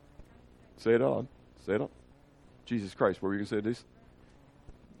 Say it out. Say it out. Jesus Christ. What were you going to say, Denise?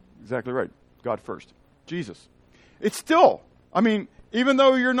 Exactly right. God first. Jesus. It's still, even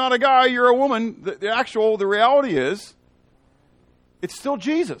though you're not a guy, you're a woman, the reality is, it's still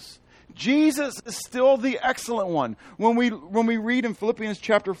Jesus. Jesus is still the excellent one. When we read in Philippians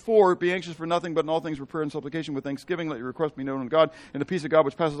chapter 4, be anxious for nothing, but in all things with prayer and supplication with thanksgiving, let your requests be known unto God, and the peace of God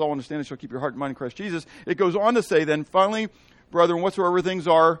which passes all understanding shall keep your heart and mind in Christ Jesus. It goes on to say, then finally, brethren, whatsoever things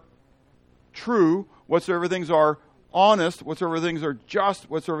are true, whatsoever things are honest, whatsoever things are just,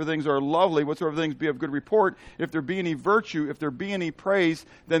 whatsoever things are lovely, whatsoever things be of good report, if there be any virtue, if there be any praise,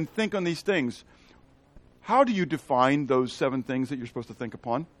 then think on these things. How do you define those 7 things that you're supposed to think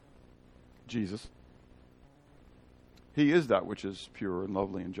upon? Jesus. He is that which is pure and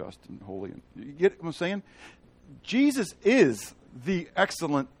lovely and just and holy. And you get what I'm saying? Jesus is the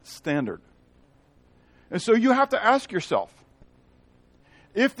excellent standard. And so you have to ask yourself,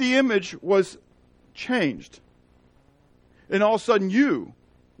 if the image was changed and all of a sudden you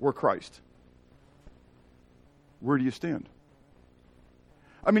were Christ, where do you stand?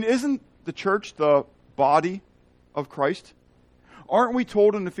 I mean, isn't the church the body of Christ? Aren't we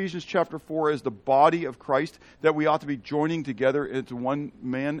told in Ephesians chapter 4 as the body of Christ that we ought to be joining together into one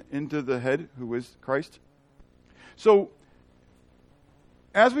man, into the head who is Christ? So,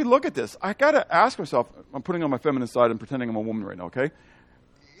 as we look at this, I got to ask myself, I'm putting on my feminine side and pretending I'm a woman right now, okay?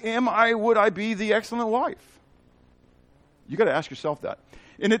 Would I be the excellent wife? You got to ask yourself that.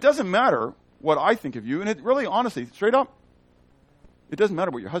 And it doesn't matter what I think of you, and it really, honestly, straight up, it doesn't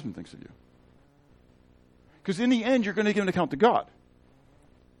matter what your husband thinks of you. Because in the end, you're going to give an account to God.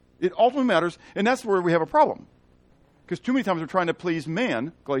 It ultimately matters, and that's where we have a problem. Because too many times we're trying to please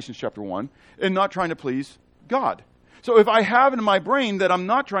man, Galatians chapter 1, and not trying to please God. So if I have in my brain that I'm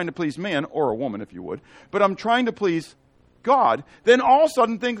not trying to please man, or a woman if you would, but I'm trying to please God, then all of a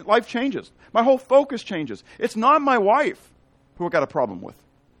sudden life changes. My whole focus changes. It's not my wife who I got a problem with.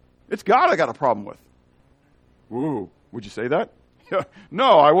 It's God I got a problem with. Ooh, would you say that?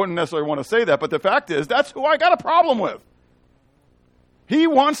 No, I wouldn't necessarily want to say that, but the fact is, that's who I got a problem with. He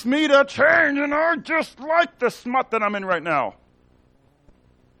wants me to change, and I just like the smut that I'm in right now.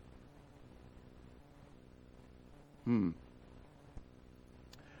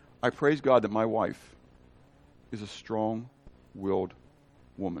 I praise God that my wife is a strong-willed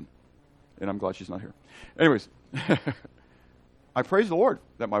woman. And I'm glad she's not here. Anyways, I praise the Lord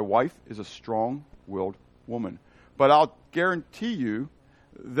that my wife is a strong-willed woman. But I'll guarantee you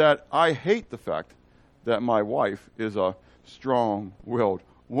that I hate the fact that my wife is a strong-willed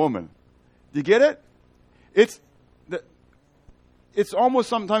woman. Do you get it? It's almost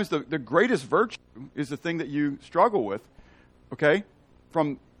sometimes the greatest virtue is the thing that you struggle with, okay,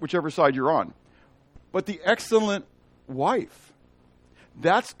 from whichever side you're on. But the excellent wife,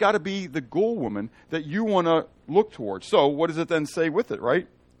 that's got to be the goal woman that you want to look towards. So what does it then say with it, right?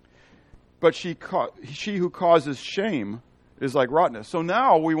 But she who causes shame is like rottenness. So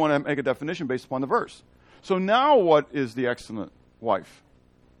now we want to make a definition based upon the verse. So now what is the excellent wife?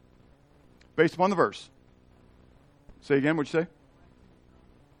 Based upon the verse. Say again, what'd you say?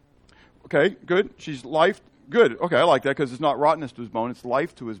 Okay, good. She's life. Good. Okay, I like that because it's not rottenness to his bone. It's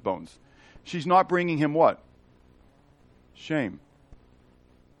life to his bones. She's not bringing him what? Shame.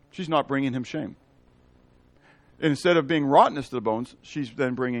 She's not bringing him shame. Instead of being rottenness to the bones, she's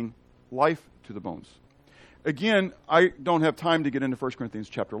then bringing life to the bones. Again, I don't have time to get into 1 Corinthians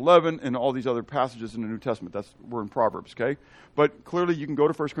chapter 11 and all these other passages in the New Testament. We're in Proverbs, okay? But clearly you can go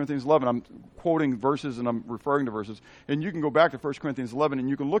to 1 Corinthians 11. I'm quoting verses and I'm referring to verses. And you can go back to 1 Corinthians 11 and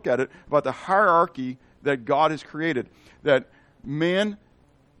you can look at it about the hierarchy that God has created. That man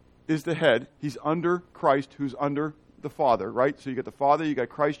is the head. He's under Christ, who's under the Father, right? So you got the Father, you got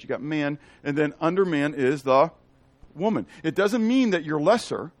Christ, you got man. And then under man is the woman. It doesn't mean that you're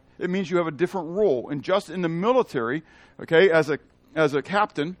lesser. It means you have a different role. And just in the military, okay, as a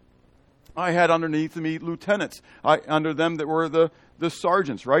captain, I had underneath me lieutenants. Under them that were the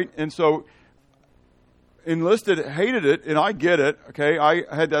sergeants, right? And so enlisted hated it, and I get it, okay? I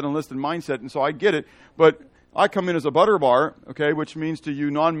had that enlisted mindset, and so I get it. But I come in as a butter bar, okay, which means to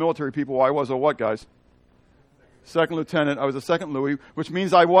you non-military people, I was a what, guys? Second lieutenant. I was a second Louis, which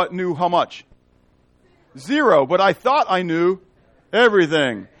means I knew how much? 0. But I thought I knew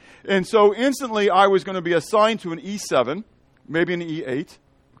everything. And so instantly I was going to be assigned to an E7, maybe an E8,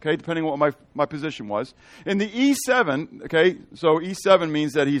 okay, depending on what my position was. In the E7, okay, so E7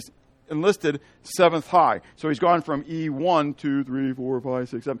 means that he's enlisted 7th high. So he's gone from E1, 2, 3, 4, 5,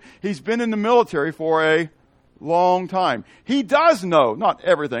 6, 7. He's been in the military for a long time. He does know, not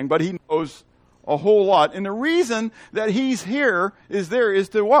everything, but he knows a whole lot. And the reason that he's here is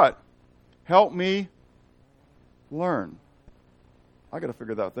to what? Help me learn. I got to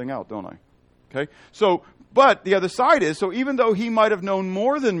figure that thing out, don't I? Okay? So, but the other side is, so even though he might have known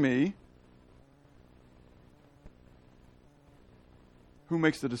more than me, who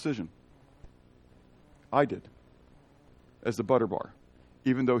makes the decision? I did, as the butter bar,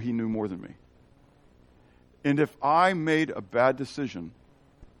 even though he knew more than me. And if I made a bad decision,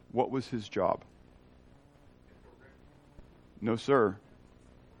 what was his job? No, sir.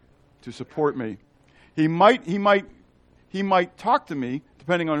 To support me. He might talk to me,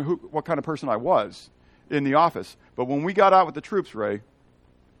 depending on what kind of person I was in the office. But when we got out with the troops, Ray,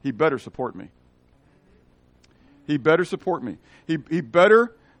 he better support me. He better support me. He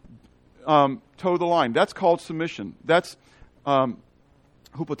better toe the line. That's called submission. That's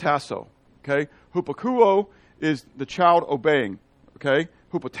hupotasso. Okay? Hupakuo is the child obeying. Okay?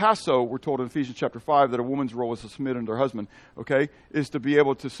 Hupotasso, we're told in Ephesians chapter 5 that a woman's role is to submit unto her husband. Okay? Is to be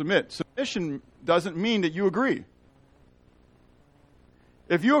able to submit. Submission doesn't mean that you agree.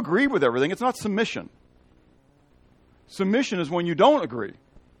 If you agree with everything, it's not submission. Submission is when you don't agree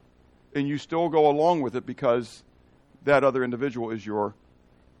and you still go along with it because that other individual is your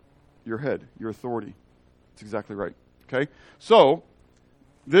head, your authority. That's exactly right. Okay? So,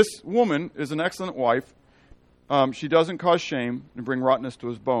 this woman is an excellent wife. She doesn't cause shame and bring rottenness to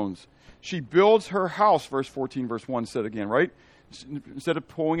his bones. She builds her house, verse 14, verse 1 said again, right? Instead of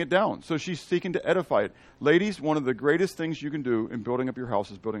pulling it down. So she's seeking to edify it. Ladies, one of the greatest things you can do in building up your house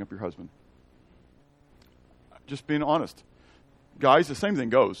is building up your husband. Just being honest. Guys, the same thing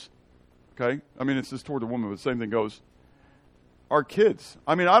goes. Okay? I mean, it's just toward the woman, but the same thing goes. Our kids.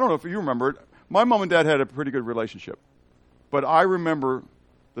 I mean, I don't know if you remember it. My mom and dad had a pretty good relationship. But I remember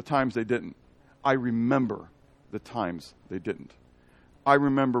the times they didn't. I remember the times they didn't. I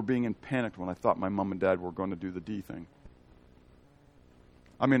remember being in panic when I thought my mom and dad were going to do the D thing.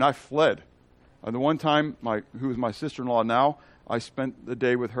 I mean, I fled. The one time, who is my sister-in-law now, I spent the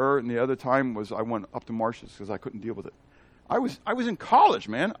day with her, and the other time was I went up to Marcia's because I couldn't deal with it. I was in college,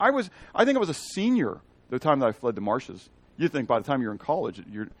 man. I think I was a senior the time that I fled to Marcia's. You think by the time you're in college,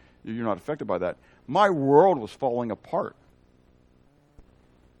 you're not affected by that. My world was falling apart.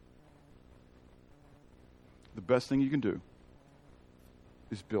 The best thing you can do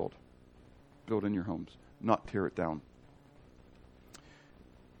is build. Build in your homes, not tear it down.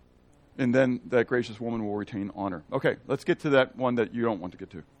 And then that gracious woman will retain honor. Okay, let's get to that one that you don't want to get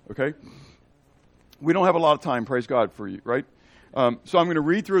to, okay? We don't have a lot of time, praise God for you, right? So I'm going to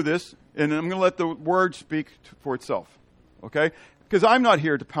read through this, and I'm going to let the word speak for itself, okay? Because I'm not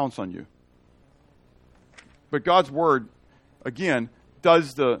here to pounce on you. But God's word, again,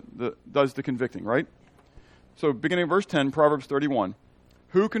 does the convicting, right? So beginning of verse 10, Proverbs 31.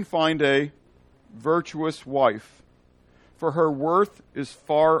 Who can find a virtuous wife? For her worth is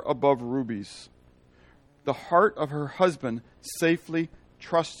far above rubies. The heart of her husband safely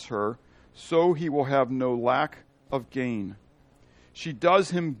trusts her, so he will have no lack of gain. She does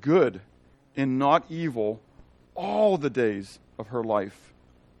him good and not evil all the days of her life.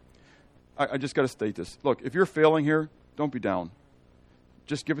 I just got to state this. Look, if you're failing here, don't be down.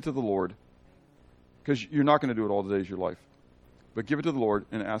 Just give it to the Lord, because you're not going to do it all the days of your life. But give it to the Lord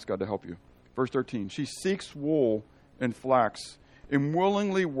and ask God to help you. Verse 13, she seeks wool and flax, and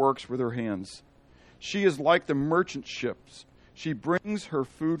willingly works with her hands. She is like the merchant ships. She brings her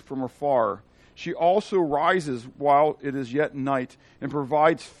food from afar. She also rises while it is yet night, and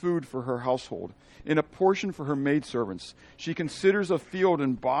provides food for her household, and a portion for her maidservants. She considers a field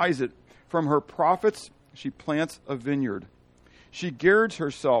and buys it. From her profits she plants a vineyard. She girds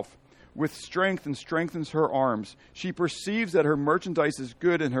herself with strength and strengthens her arms. She perceives that her merchandise is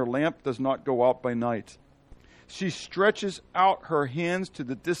good, and her lamp does not go out by night. She stretches out her hands to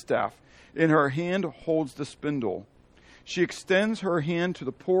the distaff. In her hand holds the spindle. She extends her hand to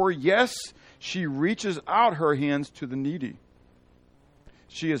the poor. Yes, she reaches out her hands to the needy.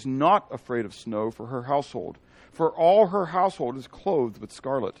 She is not afraid of snow for her household, for all her household is clothed with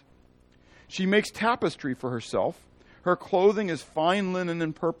scarlet. She makes tapestry for herself. Her clothing is fine linen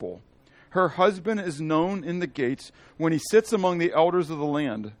and purple. Her husband is known in the gates when he sits among the elders of the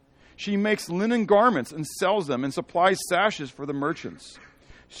land. She makes linen garments and sells them, and supplies sashes for the merchants.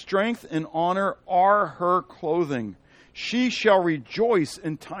 Strength and honor are her clothing. She shall rejoice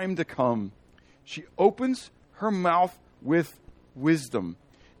in time to come. She opens her mouth with wisdom,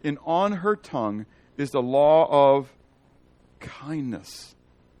 and on her tongue is the law of kindness.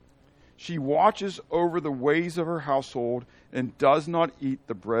 She watches over the ways of her household and does not eat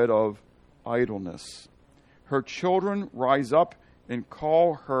the bread of idleness. Her children rise up and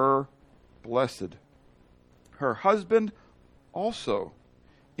call her blessed. Her husband also,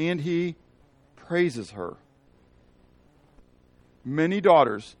 and he praises her. Many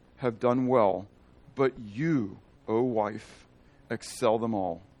daughters have done well, but you, O wife, excel them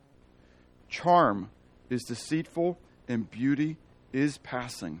all. Charm is deceitful and beauty is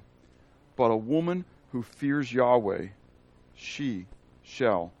passing, but a woman who fears Yahweh, she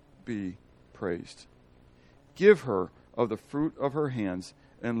shall be praised. Give her of the fruit of her hands,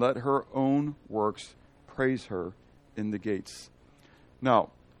 and let her own works praise her in the gates. Now,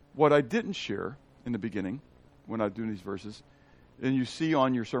 what I didn't share in the beginning, when I was doing these verses, and you see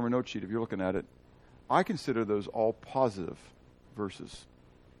on your sermon note sheet, if you're looking at it, I consider those all positive verses,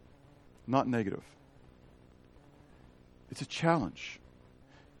 not negative. It's a challenge.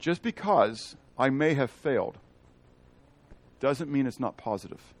 just because I may have failed doesn't mean it's not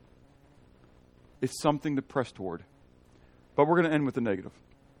positive. It's something to press toward. But we're going to end with the negative.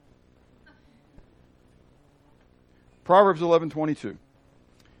 Proverbs 11:22.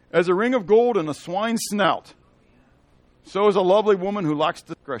 As a ring of gold in a swine's snout, so is a lovely woman who lacks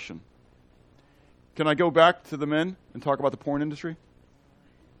discretion. Can I go back to the men and talk about the porn industry?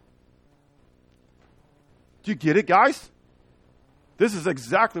 Do you get it, guys? This is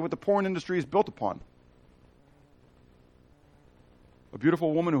exactly what the porn industry is built upon. A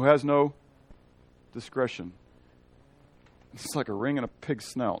beautiful woman who has no discretion. It's like a ring in a pig's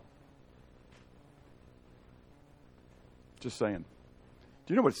snout. Just saying.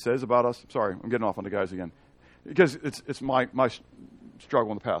 Do you know what it says about us? Sorry, I'm getting off on the guys again. Because it's my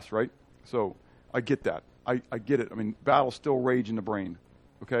struggle in the past, right? So I get that. I get it. I mean, battles still rage in the brain.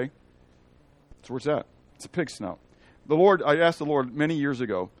 Okay? So where's that? It's a pig's snout. I asked the Lord many years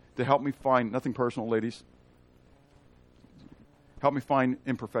ago to help me find, nothing personal, ladies, help me find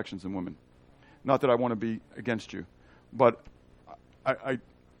imperfections in women. Not that I want to be against you, but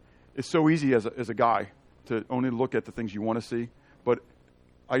it's so easy as a guy to only look at the things you want to see. But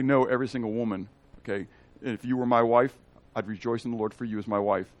I know every single woman, okay? If you were my wife, I'd rejoice in the Lord for you as my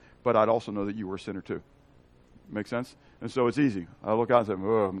wife, but I'd also know that you were a sinner too. Make sense? And so it's easy. I look out and say,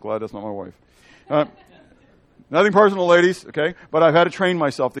 oh, I'm glad that's not my wife. Nothing personal, ladies, okay? But I've had to train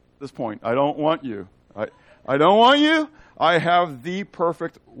myself to this point. I don't want you. I don't want you. I have the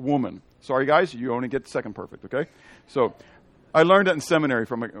perfect woman. Sorry, guys, you only get the second perfect, okay? So I learned that in seminary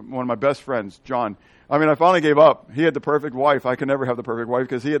from one of my best friends, John. I mean, I finally gave up. He had the perfect wife. I could never have the perfect wife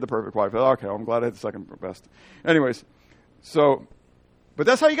because he had the perfect wife. Okay, I'm glad I had the second best. Anyways, so, but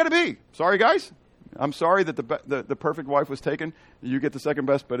that's how you got to be. Sorry, guys. I'm sorry that the perfect wife was taken. You get the second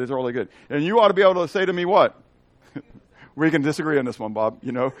best, but it's really good. And you ought to be able to say to me what? We can disagree on this one, Bob.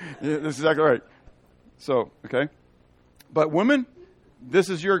 You know, this is exactly right. So, okay. But women, this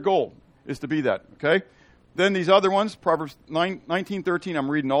is your goal, is to be that, okay? Then these other ones, Proverbs 19:13, I'm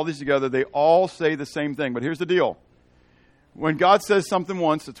reading all these together. They all say the same thing. But here's the deal. When God says something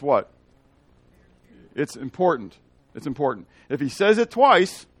once, it's what? It's important. It's important. If he says it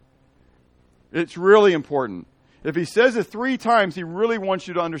twice, it's really important. If he says it 3 times, he really wants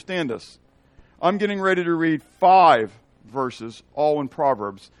you to understand this. I'm getting ready to read 5 verses, all in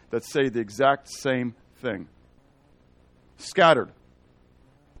Proverbs, that say the exact same thing. Scattered.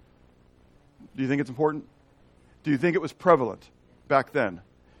 Do you think it's important? Do you think it was prevalent back then?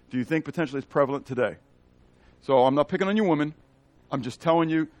 Do you think potentially it's prevalent today? So I'm not picking on you women. I'm just telling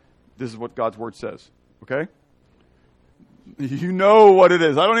you this is what God's word says. Okay? You know what it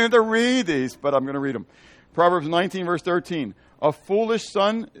is. I don't even have to read these, but I'm going to read them. Proverbs 19, verse 13. A foolish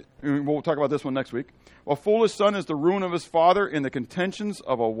son, we'll talk about this one next week. A foolish son is the ruin of his father, and the contentions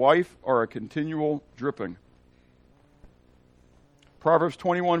of a wife are a continual dripping. Proverbs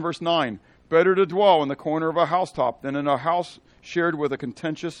 21, verse 9. Better to dwell in the corner of a housetop than in a house shared with a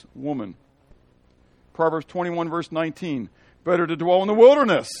contentious woman. Proverbs 21, verse 19. Better to dwell in the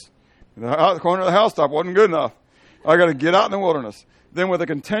wilderness. The corner of the housetop wasn't good enough. I got to get out in the wilderness. Than with a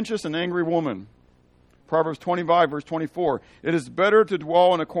contentious and angry woman. Proverbs 25, verse 24. It is better to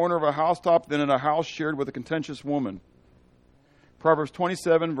dwell in a corner of a housetop than in a house shared with a contentious woman. Proverbs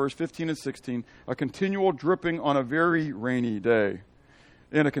 27, verse 15 and 16. A continual dripping on a very rainy day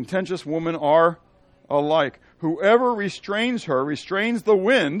and a contentious woman are alike. Whoever restrains her restrains the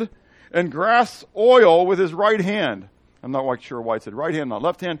wind and grasps oil with his right hand. I'm not quite sure why it said right hand, not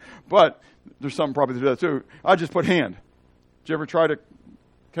left hand, but there's something probably to do that too. I just put hand. Did you ever try to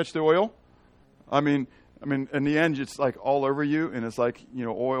catch the oil? I mean, in the end, it's like all over you, and it's like, you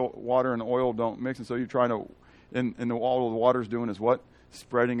know, oil, water and oil don't mix, and so you're trying to, and all the water's doing is what?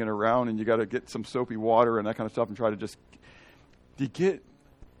 Spreading it around, and you got to get some soapy water and that kind of stuff and try to just, do you get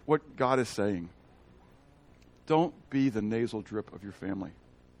what God is saying? Don't be the nasal drip of your family.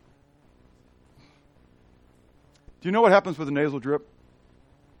 Do you know what happens with a nasal drip?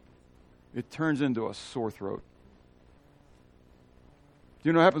 It turns into a sore throat. Do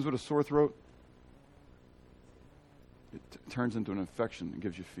you know what happens with a sore throat? It turns into an infection and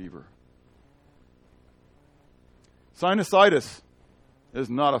gives you fever. Sinusitis is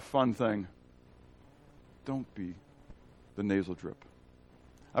not a fun thing. Don't be the nasal drip.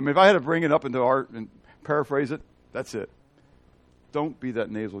 I mean, if I had to bring it up into art and paraphrase it, that's it. Don't be that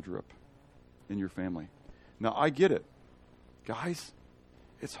nasal drip in your family. Now, I get it. Guys,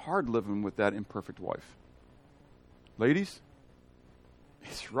 it's hard living with that imperfect wife. Ladies,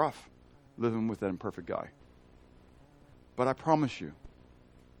 it's rough living with that imperfect guy. But I promise you,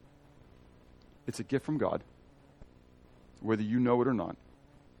 it's a gift from God, whether you know it or not.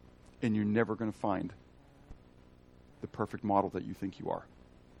 and you're never going to find the perfect model that you think you are.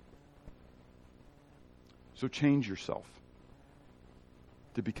 So change yourself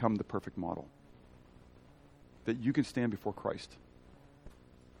to become the perfect model, that you can stand before Christ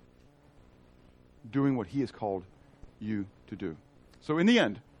doing what he has called you to do. So in the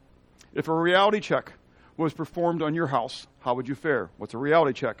end, if a reality check was performed on your house, how would you fare? What's a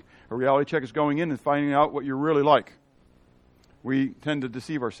reality check? A reality check is going in and finding out what you're really like. We tend to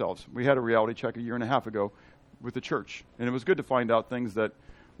deceive ourselves. We had a reality check 1.5 years ago with the church, and it was good to find out things that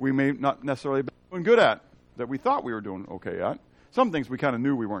we may not necessarily be doing good at, that we thought we were doing okay at. Some things we kind of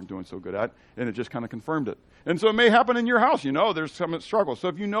knew we weren't doing so good at, and it just kind of confirmed it. And so it may happen in your house. You know there's some struggles. So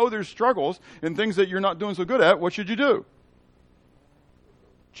if you know there's struggles and things that you're not doing so good at, what should you do?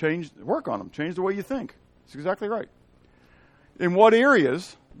 Work on them. Change the way you think. That's exactly right. In what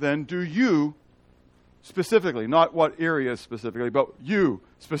areas, then, do you specifically, not what areas specifically, but you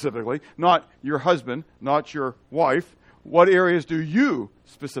specifically, not your husband, not your wife, what areas do you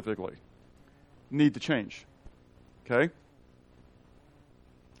specifically need to change? Okay?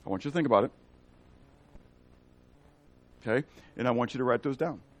 I want you to think about it. Okay? And I want you to write those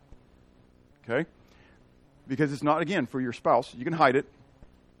down. Okay? Because it's not, again, for your spouse. You can hide it.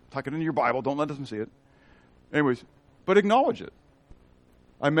 Tuck it into your Bible. Don't let them see it. Anyways, but acknowledge it.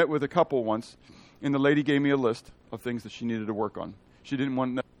 I met with a couple once, and the lady gave me a list of things that she needed to work on. She didn't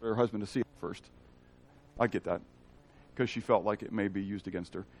want her husband to see it first. I get that, because she felt like it may be used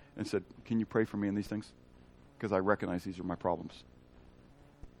against her, and said, can you pray for me in these things? Because I recognize these are my problems.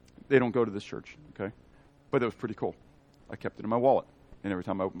 They don't go to this church, okay? But it was pretty cool. I kept it in my wallet, and every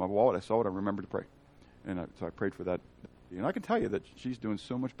time I opened my wallet, I saw it, I remembered to pray. And so I prayed for that. And I can tell you that she's doing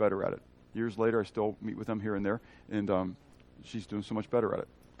so much better at it. Years later, I still meet with them here and there, and she's doing so much better at it,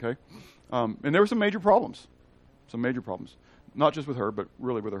 okay? And there were some major problems, not just with her, but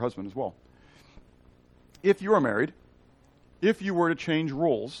really with her husband as well. If you are married, if you were to change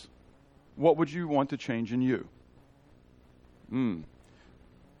roles, what would you want to change in you?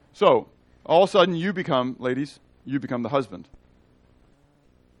 So, all of a sudden, you become, ladies, you become the husband.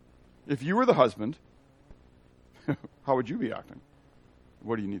 If you were the husband, how would you be acting?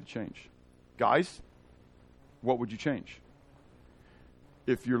 What do you need to change? Guys, what would you change?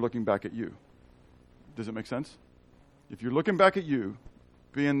 If you're looking back at you. Does it make sense? If you're looking back at you,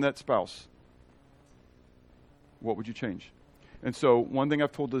 being that spouse, what would you change? And so one thing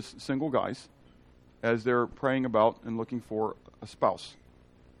I've told this single guys, as they're praying about and looking for a spouse,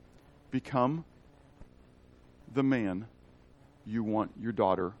 become the man you want your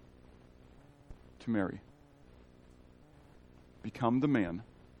daughter to marry. Become the man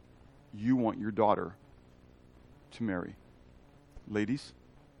you want your daughter to marry. Ladies,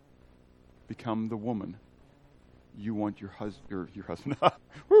 become the woman you want your husband.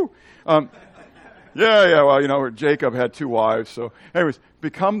 Woo! Well, Jacob had 2 wives. So anyways,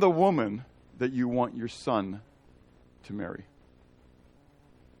 become the woman that you want your son to marry.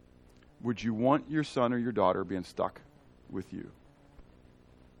 Would you want your son or your daughter being stuck with you?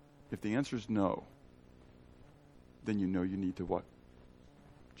 If the answer is no, then you know you need to what?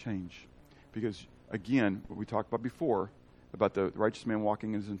 Change. Because, again, what we talked about before, about the righteous man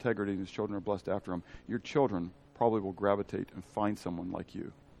walking in his integrity and his children are blessed after him, your children probably will gravitate and find someone like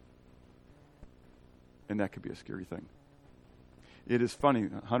you. And that could be a scary thing. It is funny.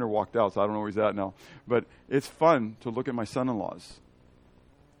 Hunter walked out, so I don't know where he's at now. But it's fun to look at my son-in-laws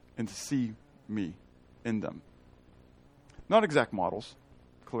and to see me in them. Not exact models,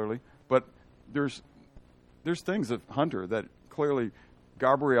 clearly, but there's things of Hunter that clearly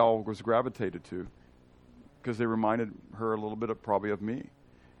Gabrielle was gravitated to because they reminded her a little bit of probably of me.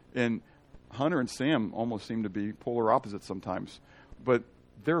 And Hunter and Sam almost seem to be polar opposites sometimes, but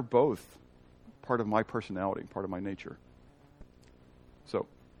they're both part of my personality, part of my nature. So,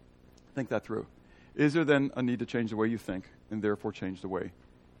 think that through. Is there then a need to change the way you think and therefore change the way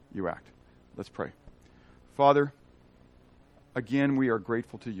you act? Let's pray. Father, again, we are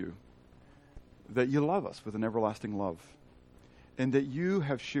grateful to you that you love us with an everlasting love and that you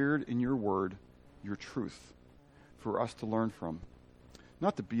have shared in your word your truth for us to learn from,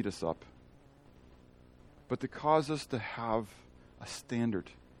 not to beat us up, but to cause us to have a standard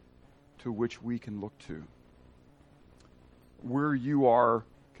to which we can look to, where you are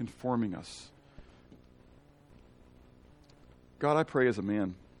conforming us. God, I pray as a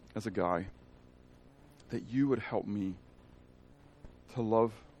man, as a guy, that you would help me to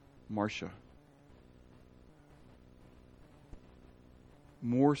love Marcia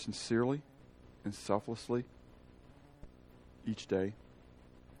more sincerely and selflessly each day,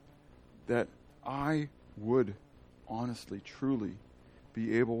 that I would honestly, truly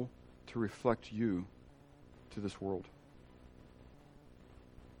be able to reflect you to this world.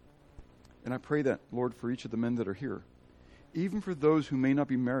 And I pray that, Lord, for each of the men that are here, even for those who may not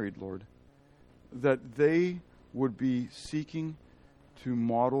be married, Lord, that they would be seeking to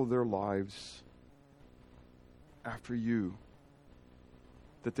model their lives after you,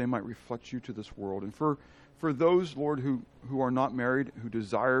 that they might reflect you to this world. And for those, Lord, who are not married, who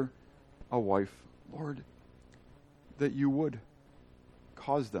desire a wife, Lord, that you would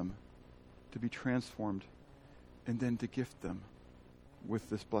cause them to be transformed and then to gift them with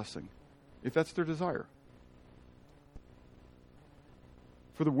this blessing, if that's their desire.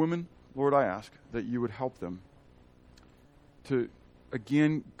 For the women, Lord, I ask that you would help them to,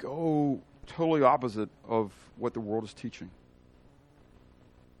 again, go totally opposite of what the world is teaching,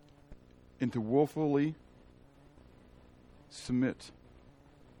 and to willfully submit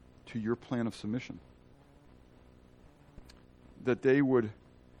to your plan of submission. That they would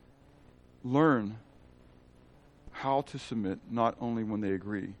learn how to submit, not only when they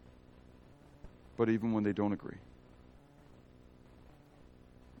agree, but even when they don't agree.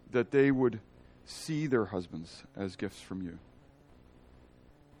 That they would see their husbands as gifts from you.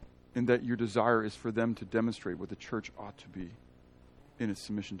 And that your desire is for them to demonstrate what the church ought to be in its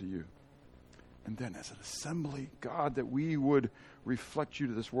submission to you. And then as an assembly, God, that we would reflect you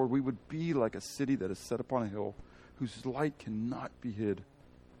to this world. We would be like a city that is set upon a hill whose light cannot be hid.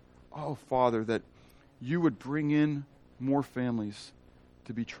 Oh, Father, that you would bring in more families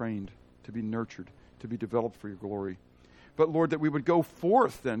to be trained, to be nurtured, to be developed for your glory. But, Lord, that we would go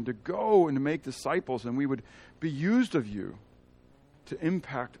forth then to go and to make disciples, and we would be used of you to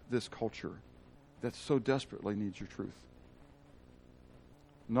impact this culture that so desperately needs your truth.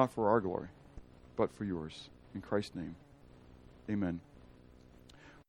 Not for our glory, but for yours. In Christ's name, amen.